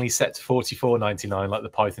mistakenly set to $44.99 like the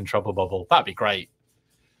Python Trouble Bubble. That'd be great.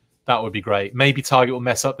 That would be great. Maybe Target will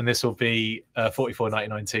mess up and this will be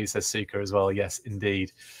 $44.99 too, says Suka as well. Yes,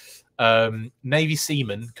 indeed. Navy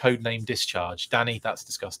Seaman, codename Discharge. Danny, that's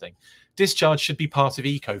disgusting. Discharge should be part of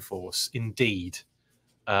EcoForce, indeed.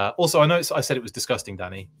 Also, I know I said it was disgusting,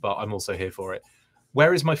 Danny, but I'm also here for it.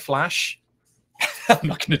 Where is my flash? I'm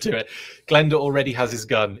not going to do it. Glenda already has his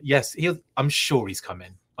gun. Yes, I'm sure he's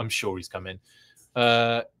coming. I'm sure he's coming.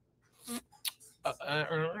 What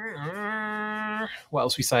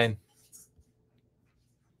else are we saying?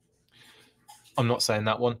 I'm not saying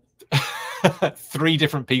that one. 3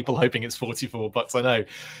 different people hoping it's $44. I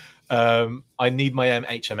know. I need my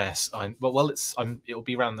HMS. It'll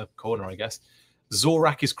be around the corner, I guess.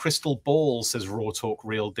 Zorak is crystal ball, says Raw Talk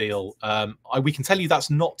Real Deal. We can tell you that's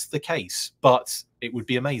not the case, but it would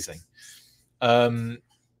be amazing.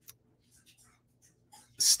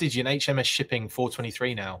 Stygian HMS shipping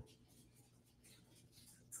 423 now.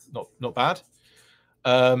 Not bad.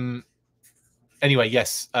 Anyway,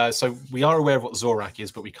 yes. So we are aware of what Zorak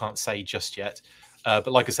is, but we can't say just yet.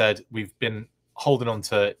 But like I said, we've been holding on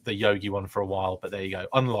to the Yogi one for a while. But there you go,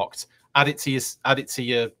 unlocked. Add it to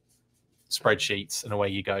your spreadsheets, and away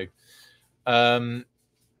you go.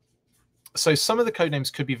 So some of the code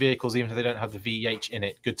names could be vehicles, even if they don't have the VH in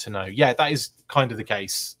it. Good to know. Yeah, that is kind of the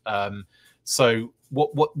case. So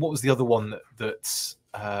what was the other one that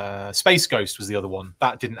Space Ghost was the other one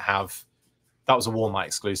that didn't have. That was a Walmart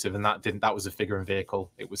exclusive, and that was a figure and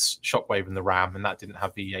vehicle. It was Shockwave and the Ram, and that didn't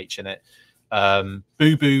have VH in it.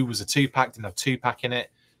 Boo Boo was a 2-pack, didn't have 2-pack in it.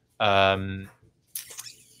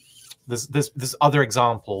 there's other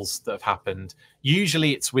examples that have happened.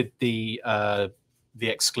 Usually it's with the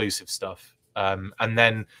exclusive stuff, and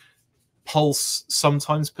then Pulse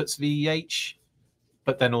sometimes puts VEH,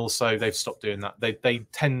 but then also they've stopped doing that. They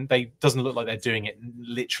doesn't look like they're doing it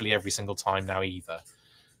literally every single time now either.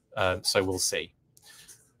 So we'll see.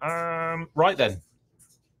 Right then,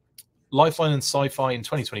 Lifeline and Sci-Fi in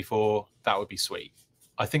 2024. That would be sweet.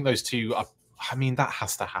 I think those two are. I mean, that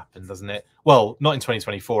has to happen, doesn't it? Well, not in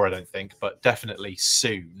 2024, I don't think, but definitely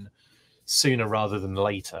soon, sooner rather than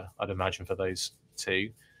later, I'd imagine, for those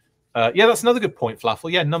two. Yeah, that's another good point,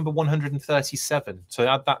 Flaffle. Yeah, number 137. So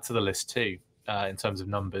add that to the list too, in terms of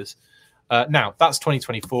numbers. Now, that's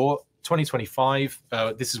 2024. 2025,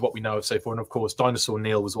 this is what we know of so far. And of course, Dinosaur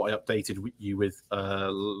Neil was what I updated you with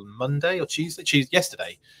Monday or Tuesday?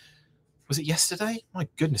 Yesterday. Was it yesterday? My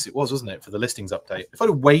goodness, it was, wasn't it, for the listings update? If I'd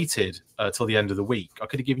have waited till the end of the week, I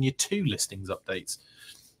could have given you 2 listings updates.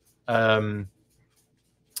 I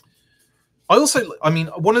mean,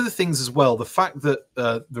 one of the things as well, the fact that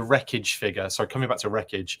the Wreckage figure, sorry, coming back to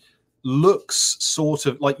Wreckage, looks sort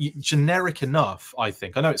of like generic enough, I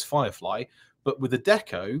think. I know it's Firefly, but with the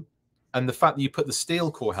deco and the fact that you put the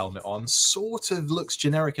steel core helmet on, sort of looks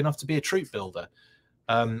generic enough to be a troop builder,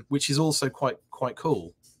 which is also quite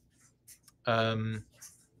cool.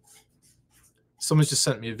 Someone's just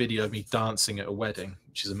sent me a video of me dancing at a wedding,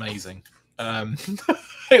 which is amazing. It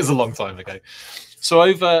was a long time ago. So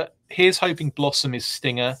over here's hoping Blossom is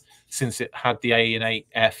Stinger, since it had the A and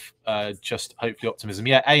 8F, just hopefully Optimism.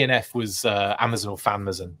 Yeah, A and F was Amazon or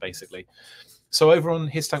Fanmazon, basically. So over on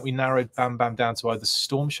his tank, we narrowed Bam Bam down to either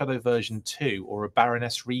Storm Shadow version 2 or a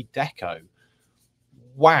Baroness Redeco.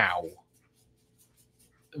 Wow.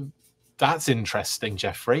 That's interesting,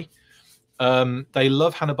 Jeffrey. They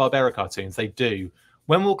love Hanna-Barbera cartoons. They do.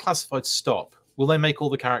 When will Classified stop? Will they make all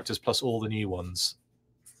the characters plus all the new ones?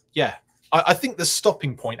 Yeah. I think the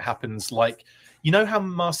stopping point happens like, you know how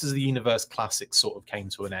Masters of the Universe Classics sort of came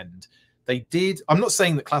to an end? They did. I'm not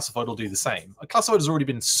saying that Classified will do the same. Classified has already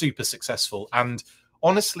been super successful and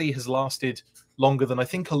honestly has lasted longer than I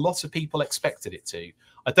think a lot of people expected it to.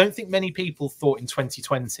 I don't think many people thought in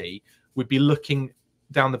 2020 would be looking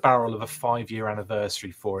down the barrel of a 5-year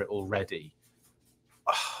anniversary for it already.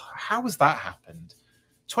 How has that happened?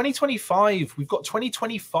 2025, we've got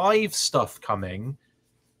 2025 stuff coming.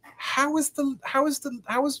 How has the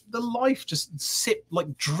life just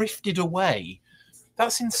drifted away?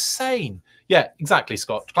 That's insane. Yeah, exactly,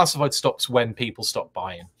 Scott. Classified stops when people stop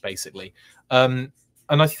buying, basically. And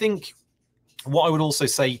I think what I would also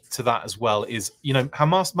say to that as well is, you know, how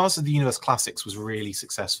Masters of the Universe Classics was really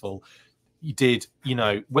successful. You did, you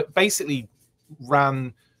know, basically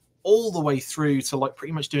ran all the way through to like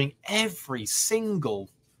pretty much doing every single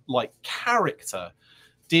like character.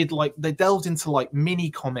 Did like they delved into like mini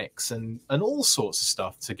comics and all sorts of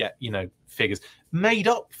stuff to get, you know, figures, made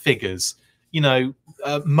up figures, you know,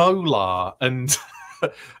 Molar and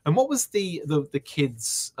and what was the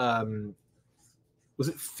kids was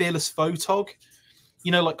it Fearless Photog,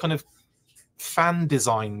 you know, like kind of fan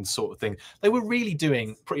design sort of thing. They were really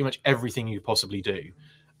doing pretty much everything you could possibly do,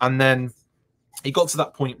 and then it got to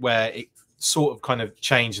that point where it sort of kind of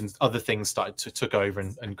changed and other things started to took over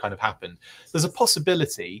and kind of happened. There's a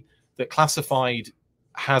possibility that Classified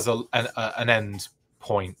has an end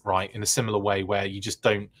point, right, in a similar way where you just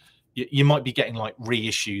don't, you might be getting like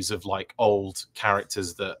reissues of like old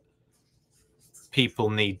characters that people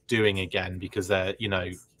need doing again because they're, you know,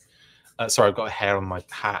 sorry, I've got a hair on my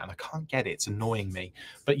hat and I can't get it. It's annoying me.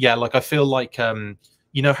 But yeah, like I feel like,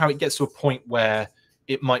 you know how it gets to a point where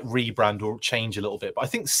it might rebrand or change a little bit. But I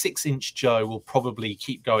think 6-inch Joe will probably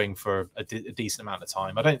keep going for a decent amount of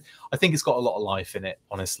time. I think it's got a lot of life in it,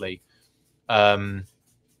 honestly.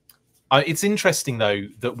 It's interesting though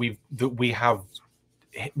that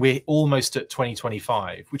we're almost at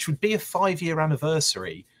 2025, which would be a 5-year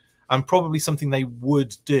anniversary and probably something they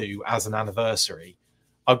would do as an anniversary.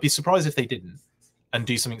 I'd be surprised if they didn't and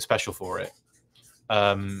do something special for it.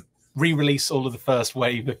 Re-release all of the first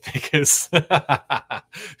wave of figures. That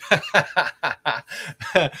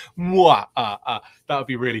would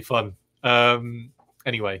be really fun.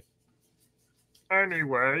 Anyway. So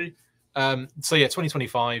yeah,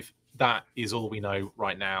 2025. That is all we know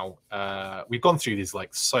right now. We've gone through this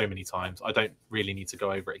like so many times. I don't really need to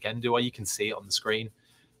go over it again, do I? You can see it on the screen.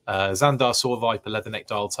 Xandar, Saw Viper, Leatherneck,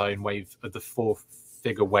 Dial Tone, wave of the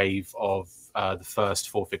 4-figure wave of the first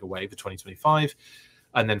 4-figure wave of 2025.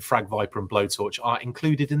 And then Frag Viper and Blowtorch are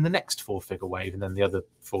included in the next 4-figure wave. And then the other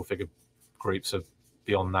 4-figure groups are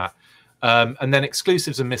beyond that. And then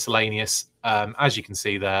exclusives and miscellaneous. As you can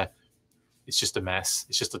see there, it's just a mess.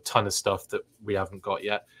 It's just a ton of stuff that we haven't got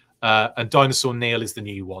yet. And Dinosaur Neil is the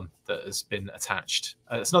new one that has been attached.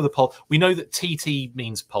 It's another Pulse. We know that TT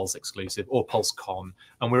means Pulse exclusive or Pulse Con,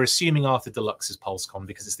 and we're assuming Arthur Deluxe is Pulse Con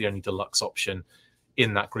because it's the only deluxe option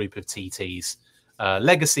in that group of TTs.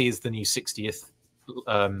 Legacy is the new 60th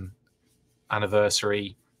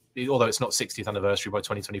anniversary, although it's not 60th anniversary by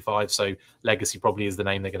 2025. So Legacy probably is the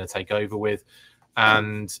name they're going to take over with.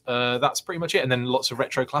 And that's pretty much it. And then lots of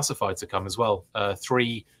retro classified to come as well.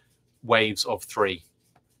 3 waves of 3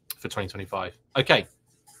 for 2025. Okay.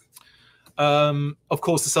 Of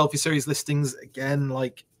course, the Selfie Series listings, again,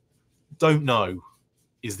 like, don't know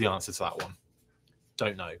is the answer to that one.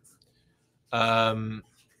 Don't know.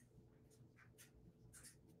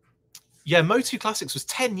 Yeah, Motu Classics was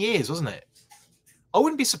 10 years, wasn't it? I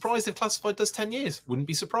wouldn't be surprised if Classified does 10 years. Wouldn't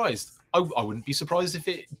be surprised. I wouldn't be surprised if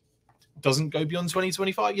it doesn't go beyond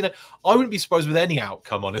 2025. You know, I wouldn't be surprised with any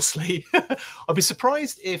outcome, honestly. I'd be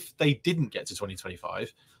surprised if they didn't get to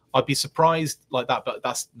 2025. I'd be surprised like that, but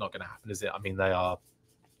that's not going to happen, is it? I mean, they are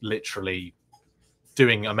literally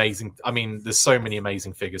doing amazing. I mean, there's so many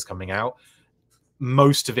amazing figures coming out.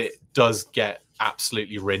 Most of it does get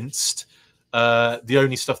absolutely rinsed. The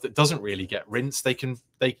only stuff that doesn't really get rinsed,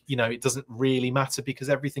 you know, it doesn't really matter because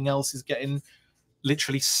everything else is getting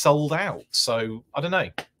literally sold out. So I don't know.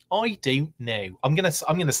 I don't know. I'm gonna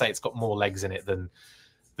say it's got more legs in it than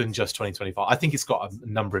just 2025. I think it's got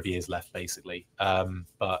a number of years left, basically.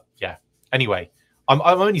 But yeah. Anyway, I'm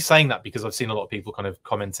only saying that because I've seen a lot of people kind of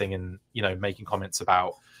commenting and, you know, making comments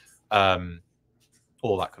about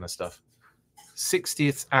all that kind of stuff.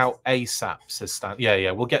 60th out ASAP, says Stan.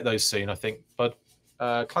 Yeah, we'll get those soon, I think. But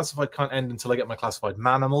Classified can't end until I get my Classified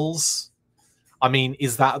Manimals. I mean,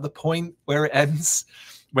 is that at the point where it ends?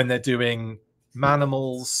 When they're doing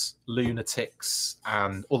Manimals, Lunatics,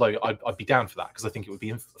 and although I'd be down for that because I think it would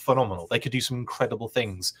be phenomenal. They could do some incredible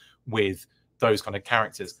things with those kind of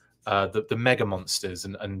characters. The mega monsters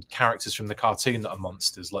and characters from the cartoon that are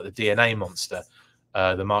monsters, like the DNA monster,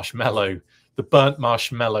 the marshmallow, the burnt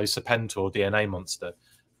marshmallow Serpentor DNA monster,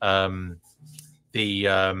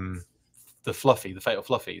 the Fluffy, the Fatal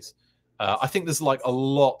Fluffies. I think there's like a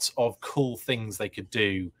lot of cool things they could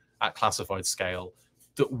do at Classified scale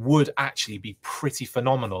that would actually be pretty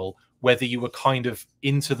phenomenal, whether you were kind of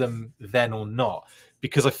into them then or not.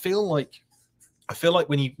 Because I feel like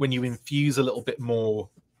when you infuse a little bit more,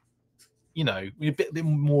 you know, a bit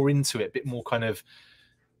more into it, a bit more kind of,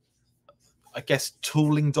 I guess,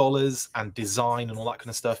 tooling dollars and design and all that kind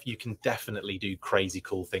of stuff, you can definitely do crazy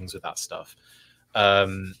cool things with that stuff.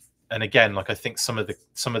 And again, like I think some of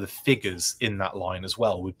the figures in that line as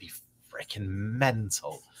well would be freaking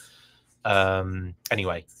mental.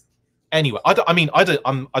 Anyway, I'm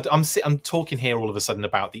talking here all of a sudden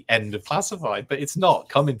about the end of Classified, but it's not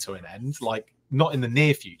coming to an end, like not in the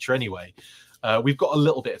near future anyway. We've got a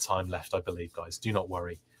little bit of time left, I believe, guys. Do not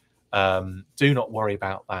worry. Do not worry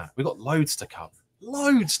about that. We've got loads to come.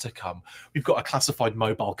 We've got a Classified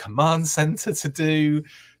mobile command center to do,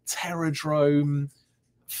 Terradrome,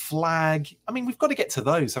 Flag. I mean, we've got to get to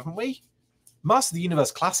those, haven't we? Master of the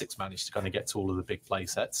Universe Classics managed to kind of get to all of the big play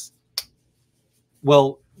sets.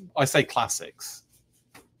 Well, I say classics.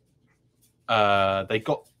 They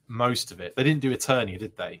got most of it. They didn't do Eternia,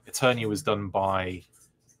 did they? Eternia was done by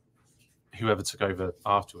whoever took over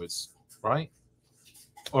afterwards, right?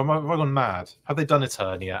 Or have I gone mad? Have they done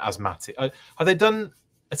Eternia as Matty? Have they done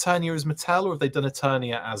Eternia as Mattel, or have they done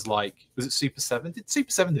Eternia as, like, was it Super 7?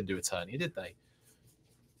 Super 7 didn't do Eternia, did they?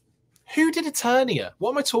 Who did Eternia?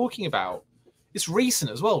 What am I talking about? It's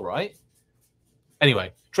recent as well, right?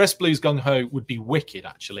 Anyway, Dress Blues Gung Ho would be wicked,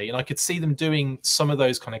 actually, and I could see them doing some of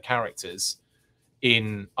those kind of characters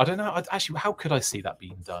in, I don't know, actually, how could I see that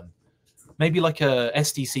being done? Maybe like a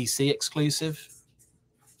SDCC exclusive.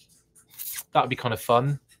 That would be kind of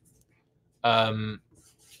fun.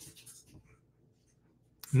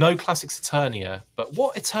 No Classics Eternia, but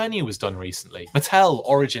what Eternia was done recently? Mattel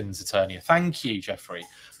Origins Eternia. Thank you, Jeffrey.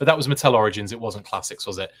 But that was Mattel Origins. It wasn't Classics,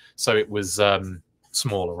 was it? So it was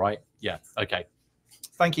smaller, right? Yeah. Okay.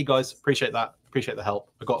 Thank you, guys. Appreciate that. Appreciate the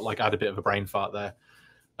help. I got, like, I had a bit of a brain fart there.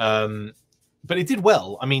 But it did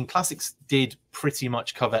well. I mean, Classics did pretty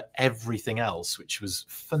much cover everything else, which was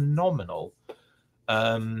phenomenal.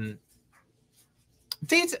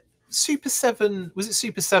 Did Super 7, was it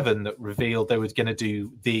Super 7 that revealed they were going to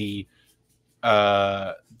do the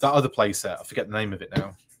that other playset? I forget the name of it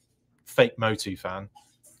now. Fake Motu fan.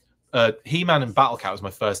 He-Man and Battle Cat was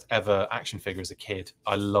my first ever action figure as a kid.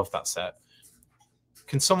 I love that set.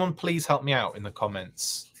 Can someone please help me out in the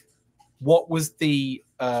comments? What was the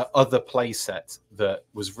other playset that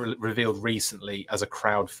was revealed recently as a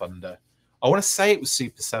crowdfunder? I want to say it was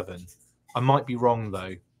Super 7. I might be wrong,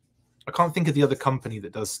 though. I can't think of the other company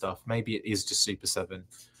that does stuff. Maybe it is just Super 7.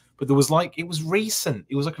 But there was like, it was recent.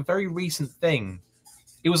 It was like a very recent thing.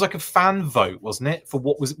 It was like a fan vote, wasn't it? For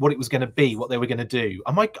what it was going to be, what they were going to do.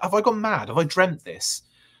 Have I gone mad? Have I dreamt this?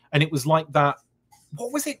 And it was like that.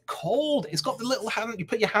 What was it called? It's got the little hand. You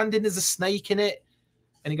put your hand in, there's a snake in it.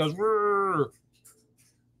 And it goes, Rrr.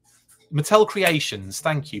 Mattel Creations,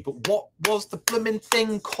 thank you. But what was the blooming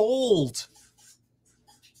thing called?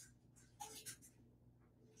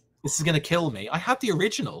 This is going to kill me. I had the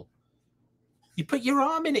original. You put your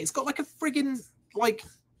arm in it. It's got like a friggin' like,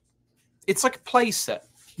 it's like a play set.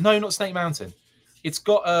 No, not Snake Mountain. It's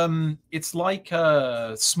got it's like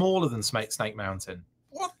smaller than Snake Mountain.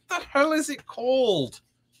 What the hell is it called?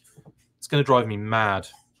 It's going to drive me mad.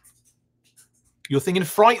 You're thinking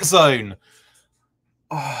Fright Zone.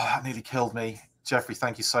 Oh, that nearly killed me. Jeffrey,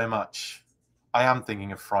 thank you so much. I am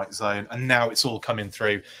thinking of Fright Zone, and now it's all coming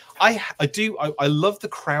through. I love the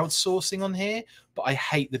crowdsourcing on here, but I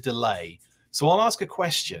hate the delay. So I'll ask a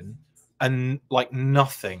question and like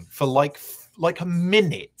nothing for like a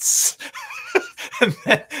minute. and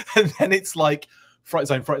then it's like Fright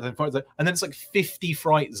Zone, Fright Zone, Fright Zone. And then it's like 50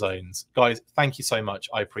 Fright Zones. Guys, thank you so much.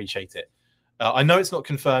 I appreciate it. I know it's not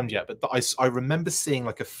confirmed yet, but I remember seeing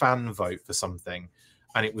like a fan vote for something,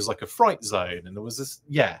 and it was like a Fright Zone, and there was this,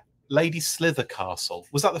 yeah, Lady Slither Castle.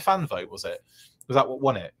 Was that the fan vote? Was it? Was that what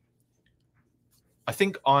won it? I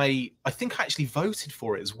think I actually voted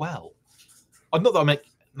for it as well. Not that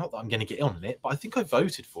I'm going to get on it, but I think I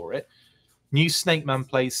voted for it. New Snake Man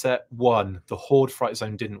playset won. The Horde Fright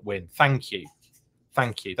Zone didn't win. Thank you.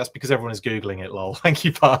 Thank you. That's because everyone is Googling it, lol. Thank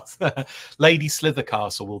you, Bart. Lady Slither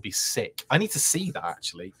Castle will be sick. I need to see that,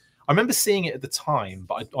 actually. I remember seeing it at the time,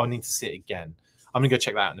 but I need to see it again. I'm going to go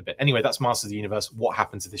check that out in a bit. Anyway, that's Masters of the Universe. What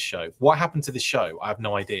happened to this show? What happened to this show? I have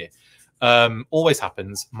no idea. Always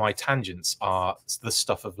happens. My tangents are the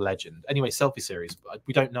stuff of legend. Anyway, selfie series.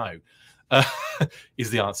 We don't know is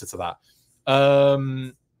the answer to that.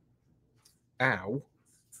 Ow.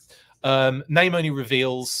 Name only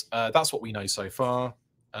reveals. That's what we know so far.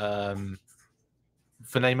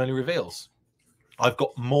 For name only reveals, I've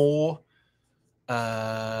got more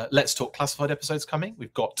Let's Talk Classified episodes coming.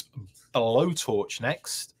 We've got Blowtorch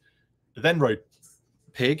next, then Road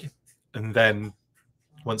Pig, and then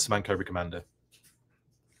Once a Man Cobra Commander.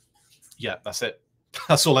 Yeah, that's it.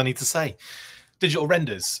 That's all I need to say. Digital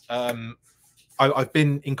renders. I've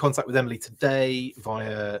been in contact with Emily today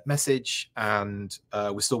via message, and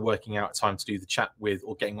we're still working out a time to do the chat with,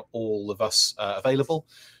 or getting all of us available.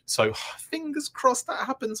 So fingers crossed that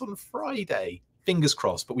happens on Friday. Fingers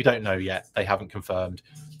crossed, but we don't know yet. They haven't confirmed.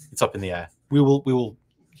 It's up in the air. We will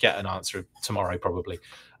get an answer tomorrow probably.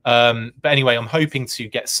 But anyway, I'm hoping to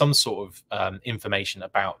get some sort of information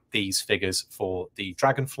about these figures for the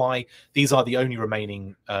Dragonfly. These are the only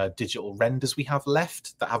remaining digital renders we have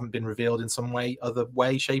left that haven't been revealed in some other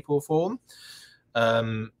way, shape, or form.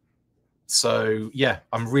 So yeah,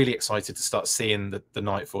 I'm really excited to start seeing the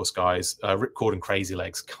Night Force guys. Ripcord and Crazy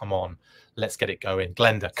Legs, come on, let's get it going.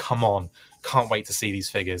 Glenda, come on, can't wait to see these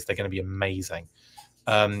figures. They're going to be amazing.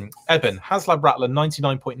 Eben, HasLab Rattler,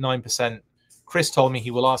 99.9%. Chris told me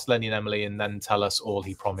he will ask Lenny and Emily and then tell us all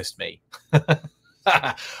he promised me.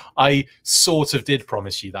 I sort of did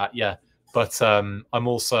promise you that, yeah. But I'm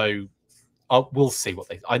also, we'll see what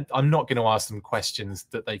I'm not going to ask them questions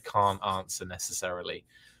that they can't answer necessarily.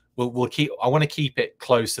 We'll keep. I want to keep it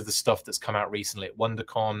close to the stuff that's come out recently at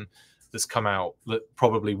WonderCon. That's come out, that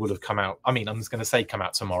probably would have come out. I mean, I'm just going to say come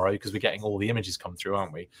out tomorrow because we're getting all the images come through,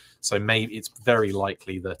 aren't we? So maybe it's very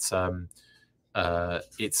likely that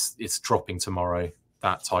it's dropping tomorrow,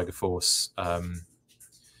 that Tiger Force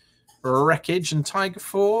Wreckage and Tiger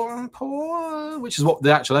Force, which is what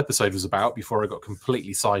the actual episode was about before I got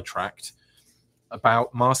completely sidetracked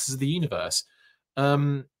about Masters of the Universe.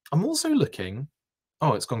 I'm also looking.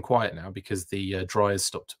 Oh, it's gone quiet now because the dryers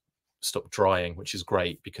stopped drying, which is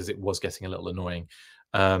great because it was getting a little annoying.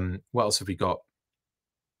 What else have we got?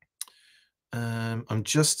 I'm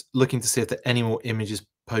just looking to see if there are any more images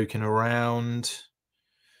poking around.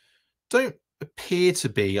 Don't appear to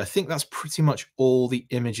be. I think that's pretty much all the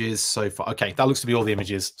images so far. Okay, that looks to be all the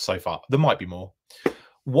images so far. There might be more.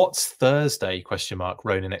 What's Thursday? Question mark.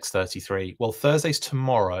 Ronin X33. Well, Thursday's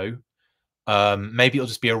tomorrow. Maybe it'll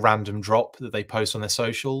just be a random drop that they post on their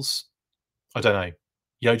socials. I don't know.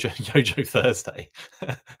 Yojo Thursday.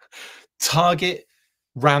 Target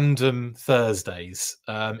random Thursdays.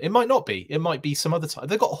 It might not be. It might be some other time.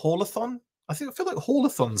 They've got a haulathon. I feel like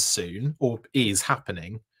haulathon's soon, or is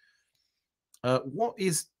happening. What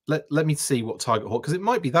is? Let me see what Target Haul, because it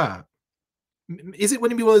might be that. Is it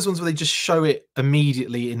going to be one of those ones where they just show it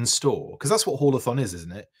immediately in store? Because that's what haulathon is,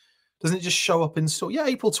 isn't it? Doesn't it just show up in store? Yeah,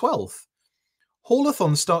 April 12th.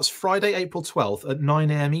 Haulathon starts Friday, April 12th at 9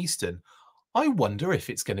 a.m. Eastern. I wonder if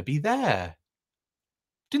it's going to be there.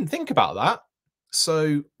 Didn't think about that.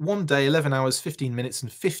 So 1 day, 11 hours, 15 minutes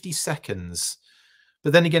and 50 seconds.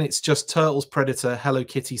 But then again, it's just Turtles, Predator, Hello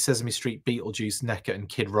Kitty, Sesame Street, Beetlejuice, NECA and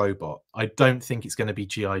Kid Robot. I don't think it's going to be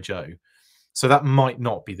G.I. Joe. So that might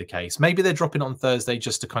not be the case. Maybe they're dropping it on Thursday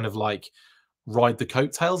just to kind of like ride the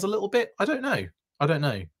coattails a little bit. I don't know. I don't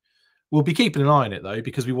know. We'll be keeping an eye on it though,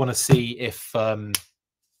 because we want to see if,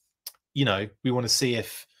 you know, we want to see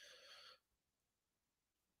if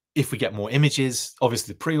we get more images.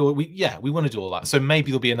 Obviously, the pre-order, we want to do all that. So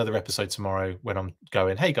maybe there'll be another episode tomorrow when I'm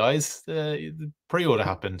going, hey guys, the pre-order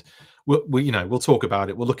happened. We'll talk about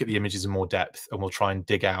it. We'll look at the images in more depth and we'll try and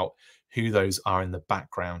dig out who those are in the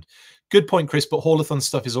background. Good point, Chris, but Haulathon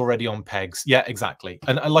stuff is already on pegs. Yeah, exactly.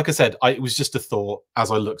 And like I said, it was just a thought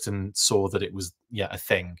as I looked and saw that it was, a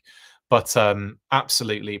thing. But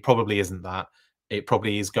absolutely, it probably isn't that. It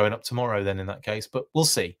probably is going up tomorrow then in that case, but we'll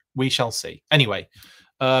see. We shall see. Anyway,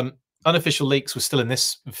 unofficial leaks, we're still in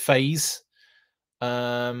this phase.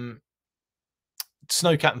 Snowcat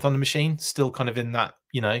and Thunder Machine still kind of in that,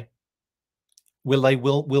 will they,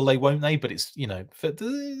 won't they? But it's,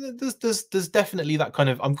 there's definitely that kind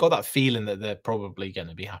of, I've got that feeling that they're probably going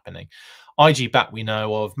to be happening. IG Bat we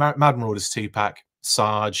know of, Mad Marauders 2-pack,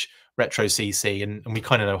 Sarge, Retro CC, and we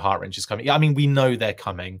kind of know Heart Wrench is coming. I mean, we know they're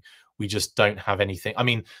coming. We just don't have anything. I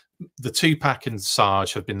mean, the 2-pack and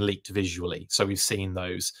Sarge have been leaked visually, so we've seen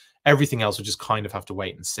those. Everything else will just kind of have to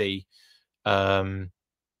wait and see. The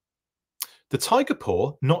Tiger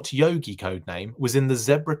Paw, not Yogi codename, was in the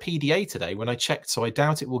Zebra PDA today when I checked, so I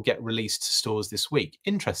doubt it will get released to stores this week.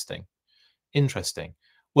 Interesting. Interesting.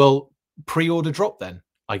 Well, pre-order drop then,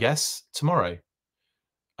 I guess, tomorrow.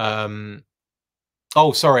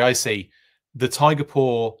 Oh, sorry, I see. The Tiger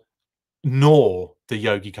Paw nor the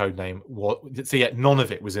Yogi codename, so yeah, none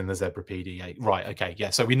of it was in the Zebra PDA. Right, okay, yeah,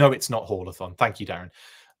 so we know it's not Haulathon. Thank you, Darren.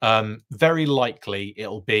 Very likely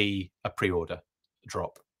it'll be a pre-order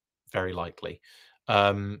drop. Very likely.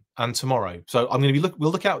 And tomorrow. So I'm going to be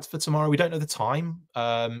we'll look out for tomorrow. We don't know the time.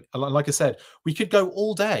 Like I said, we could go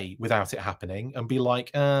all day without it happening and be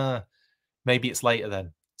like, maybe it's later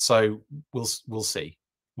then. So we'll see.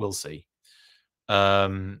 We'll see.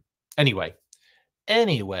 Anyway,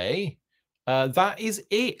 that is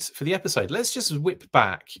it for the episode. Let's just whip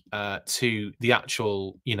back to the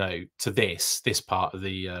actual, to this part of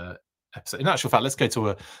the episode. In actual fact, let's go to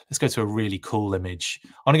a really cool image. I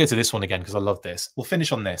want to go to this one again because I love this. We'll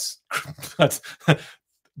finish on this.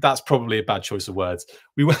 That's probably a bad choice of words.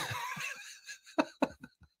 We were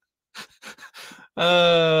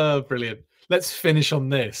brilliant. Let's finish on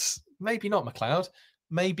this. Maybe not, McLeod.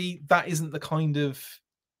 Maybe that isn't the kind of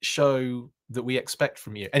show that we expect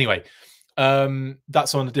from you. Anyway,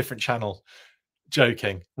 that's on a different channel.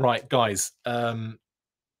 Joking. Right, guys.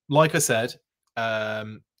 Like I said,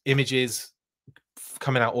 images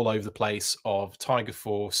coming out all over the place of Tiger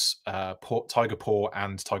Force, Tiger Paw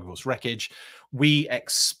and Tiger Force Wreckage. We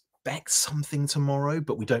expect something tomorrow,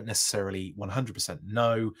 but we don't necessarily 100%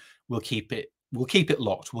 know. We'll keep it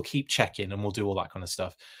locked. We'll keep checking and we'll do all that kind of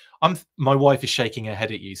stuff. My wife is shaking her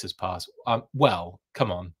head at you, says Pass. Well,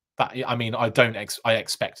 come on. I mean, I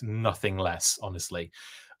expect nothing less, honestly,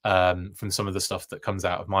 from some of the stuff that comes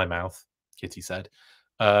out of my mouth, Kitty said.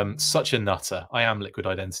 Such a nutter. I am Liquid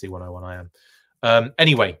Identity 101, I am.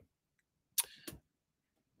 Anyway,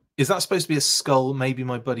 is that supposed to be a skull? Maybe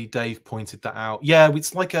my buddy Dave pointed that out. Yeah,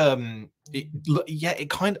 it's like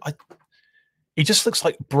it just looks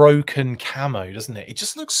like broken camo, doesn't it? It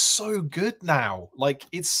just looks so good now. Like,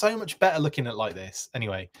 it's so much better looking at like this.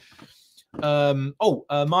 Anyway.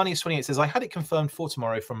 Marnius28 says, I had it confirmed for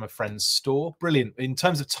tomorrow from a friend's store. Brilliant. In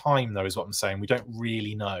terms of time, though, is what I'm saying. We don't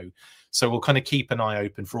really know. So we'll kind of keep an eye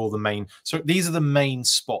open for all the main. So these are the main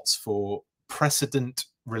spots for precedent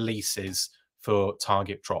releases for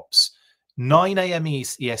Target drops. 9 a.m.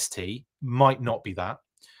 EST might not be that.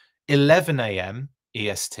 11 a.m.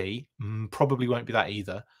 EST probably won't be that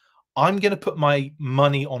either. I'm going to put my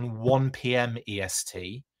money on 1 p.m.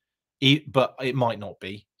 EST, but it might not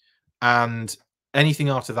be. And anything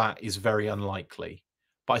after that is very unlikely.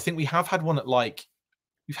 But I think we have had one at like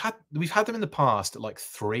we've had them in the past at like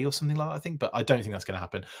 3 or something like that, I think, but I don't think that's going to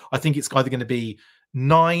happen. I think it's either going to be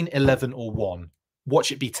 9, 11, or 1.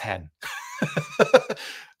 Watch it be 10.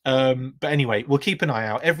 But anyway, we'll keep an eye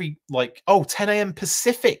out. Every 10 a.m.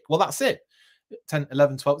 Pacific. Well, that's it. 10,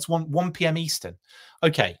 11, 12. It's 1 p.m. Eastern.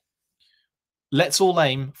 Okay. Let's all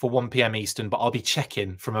aim for 1 p.m. Eastern, but I'll be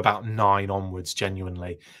checking from about 9 onwards,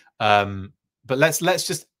 genuinely. But let's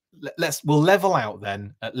just we'll level out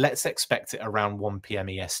then. Let's expect it around 1 p.m.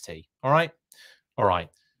 EST. All right.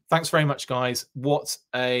 Thanks very much, guys. What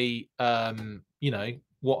a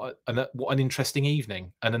what an interesting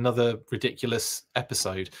evening and another ridiculous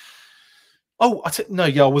episode. Oh, I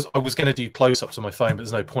was going to do close-ups on my phone, but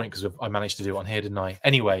there's no point because I managed to do it on here, didn't I?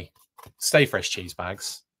 Anyway, stay fresh, cheese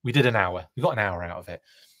bags. We did an hour. We got an hour out of it.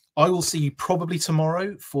 I will see you probably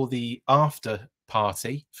tomorrow for the after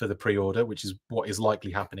party for the pre-order, which is what is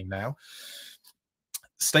likely happening now.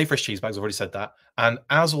 Stay fresh, cheese bags. I've already said that. And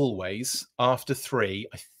as always, after 3,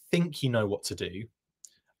 I think you know what to do.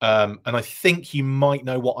 And I think you might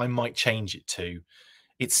know what I might change it to.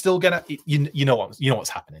 It's still gonna, you know what's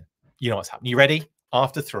happening. You know what's happening. You ready?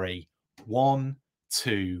 After 3, 1,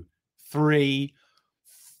 2, 3.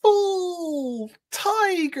 Full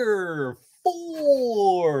tiger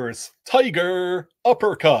force. Tiger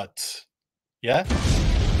uppercut. Yeah.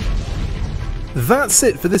 That's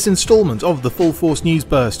it for this installment of the Full Force News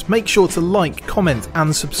Burst. Make sure to like, comment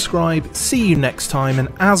and subscribe. See you next time,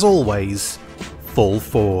 and as always, full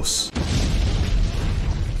force.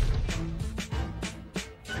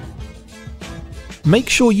 Make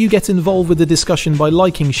sure you get involved with the discussion by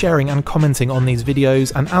liking, sharing and commenting on these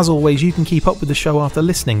videos, and as always you can keep up with the show after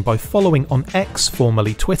listening by following on X,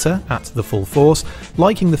 formerly Twitter, @TheFullForce,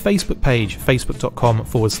 liking the Facebook page,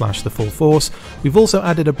 facebook.com/TheFullForce. We've also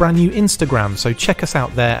added a brand new Instagram, so check us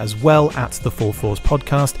out there as well @The Full Force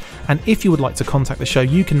Podcast, and if you would like to contact the show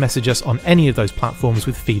you can message us on any of those platforms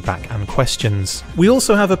with feedback and questions. We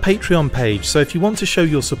also have a Patreon page, so if you want to show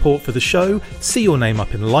your support for the show, see your name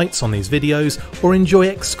up in lights on these videos, or enjoy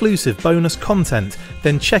exclusive bonus content,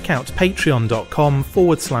 then check out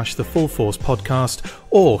patreon.com/The Full Force Podcast,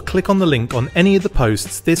 or click on the link on any of the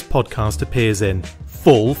posts this podcast appears in.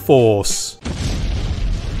 Full Force.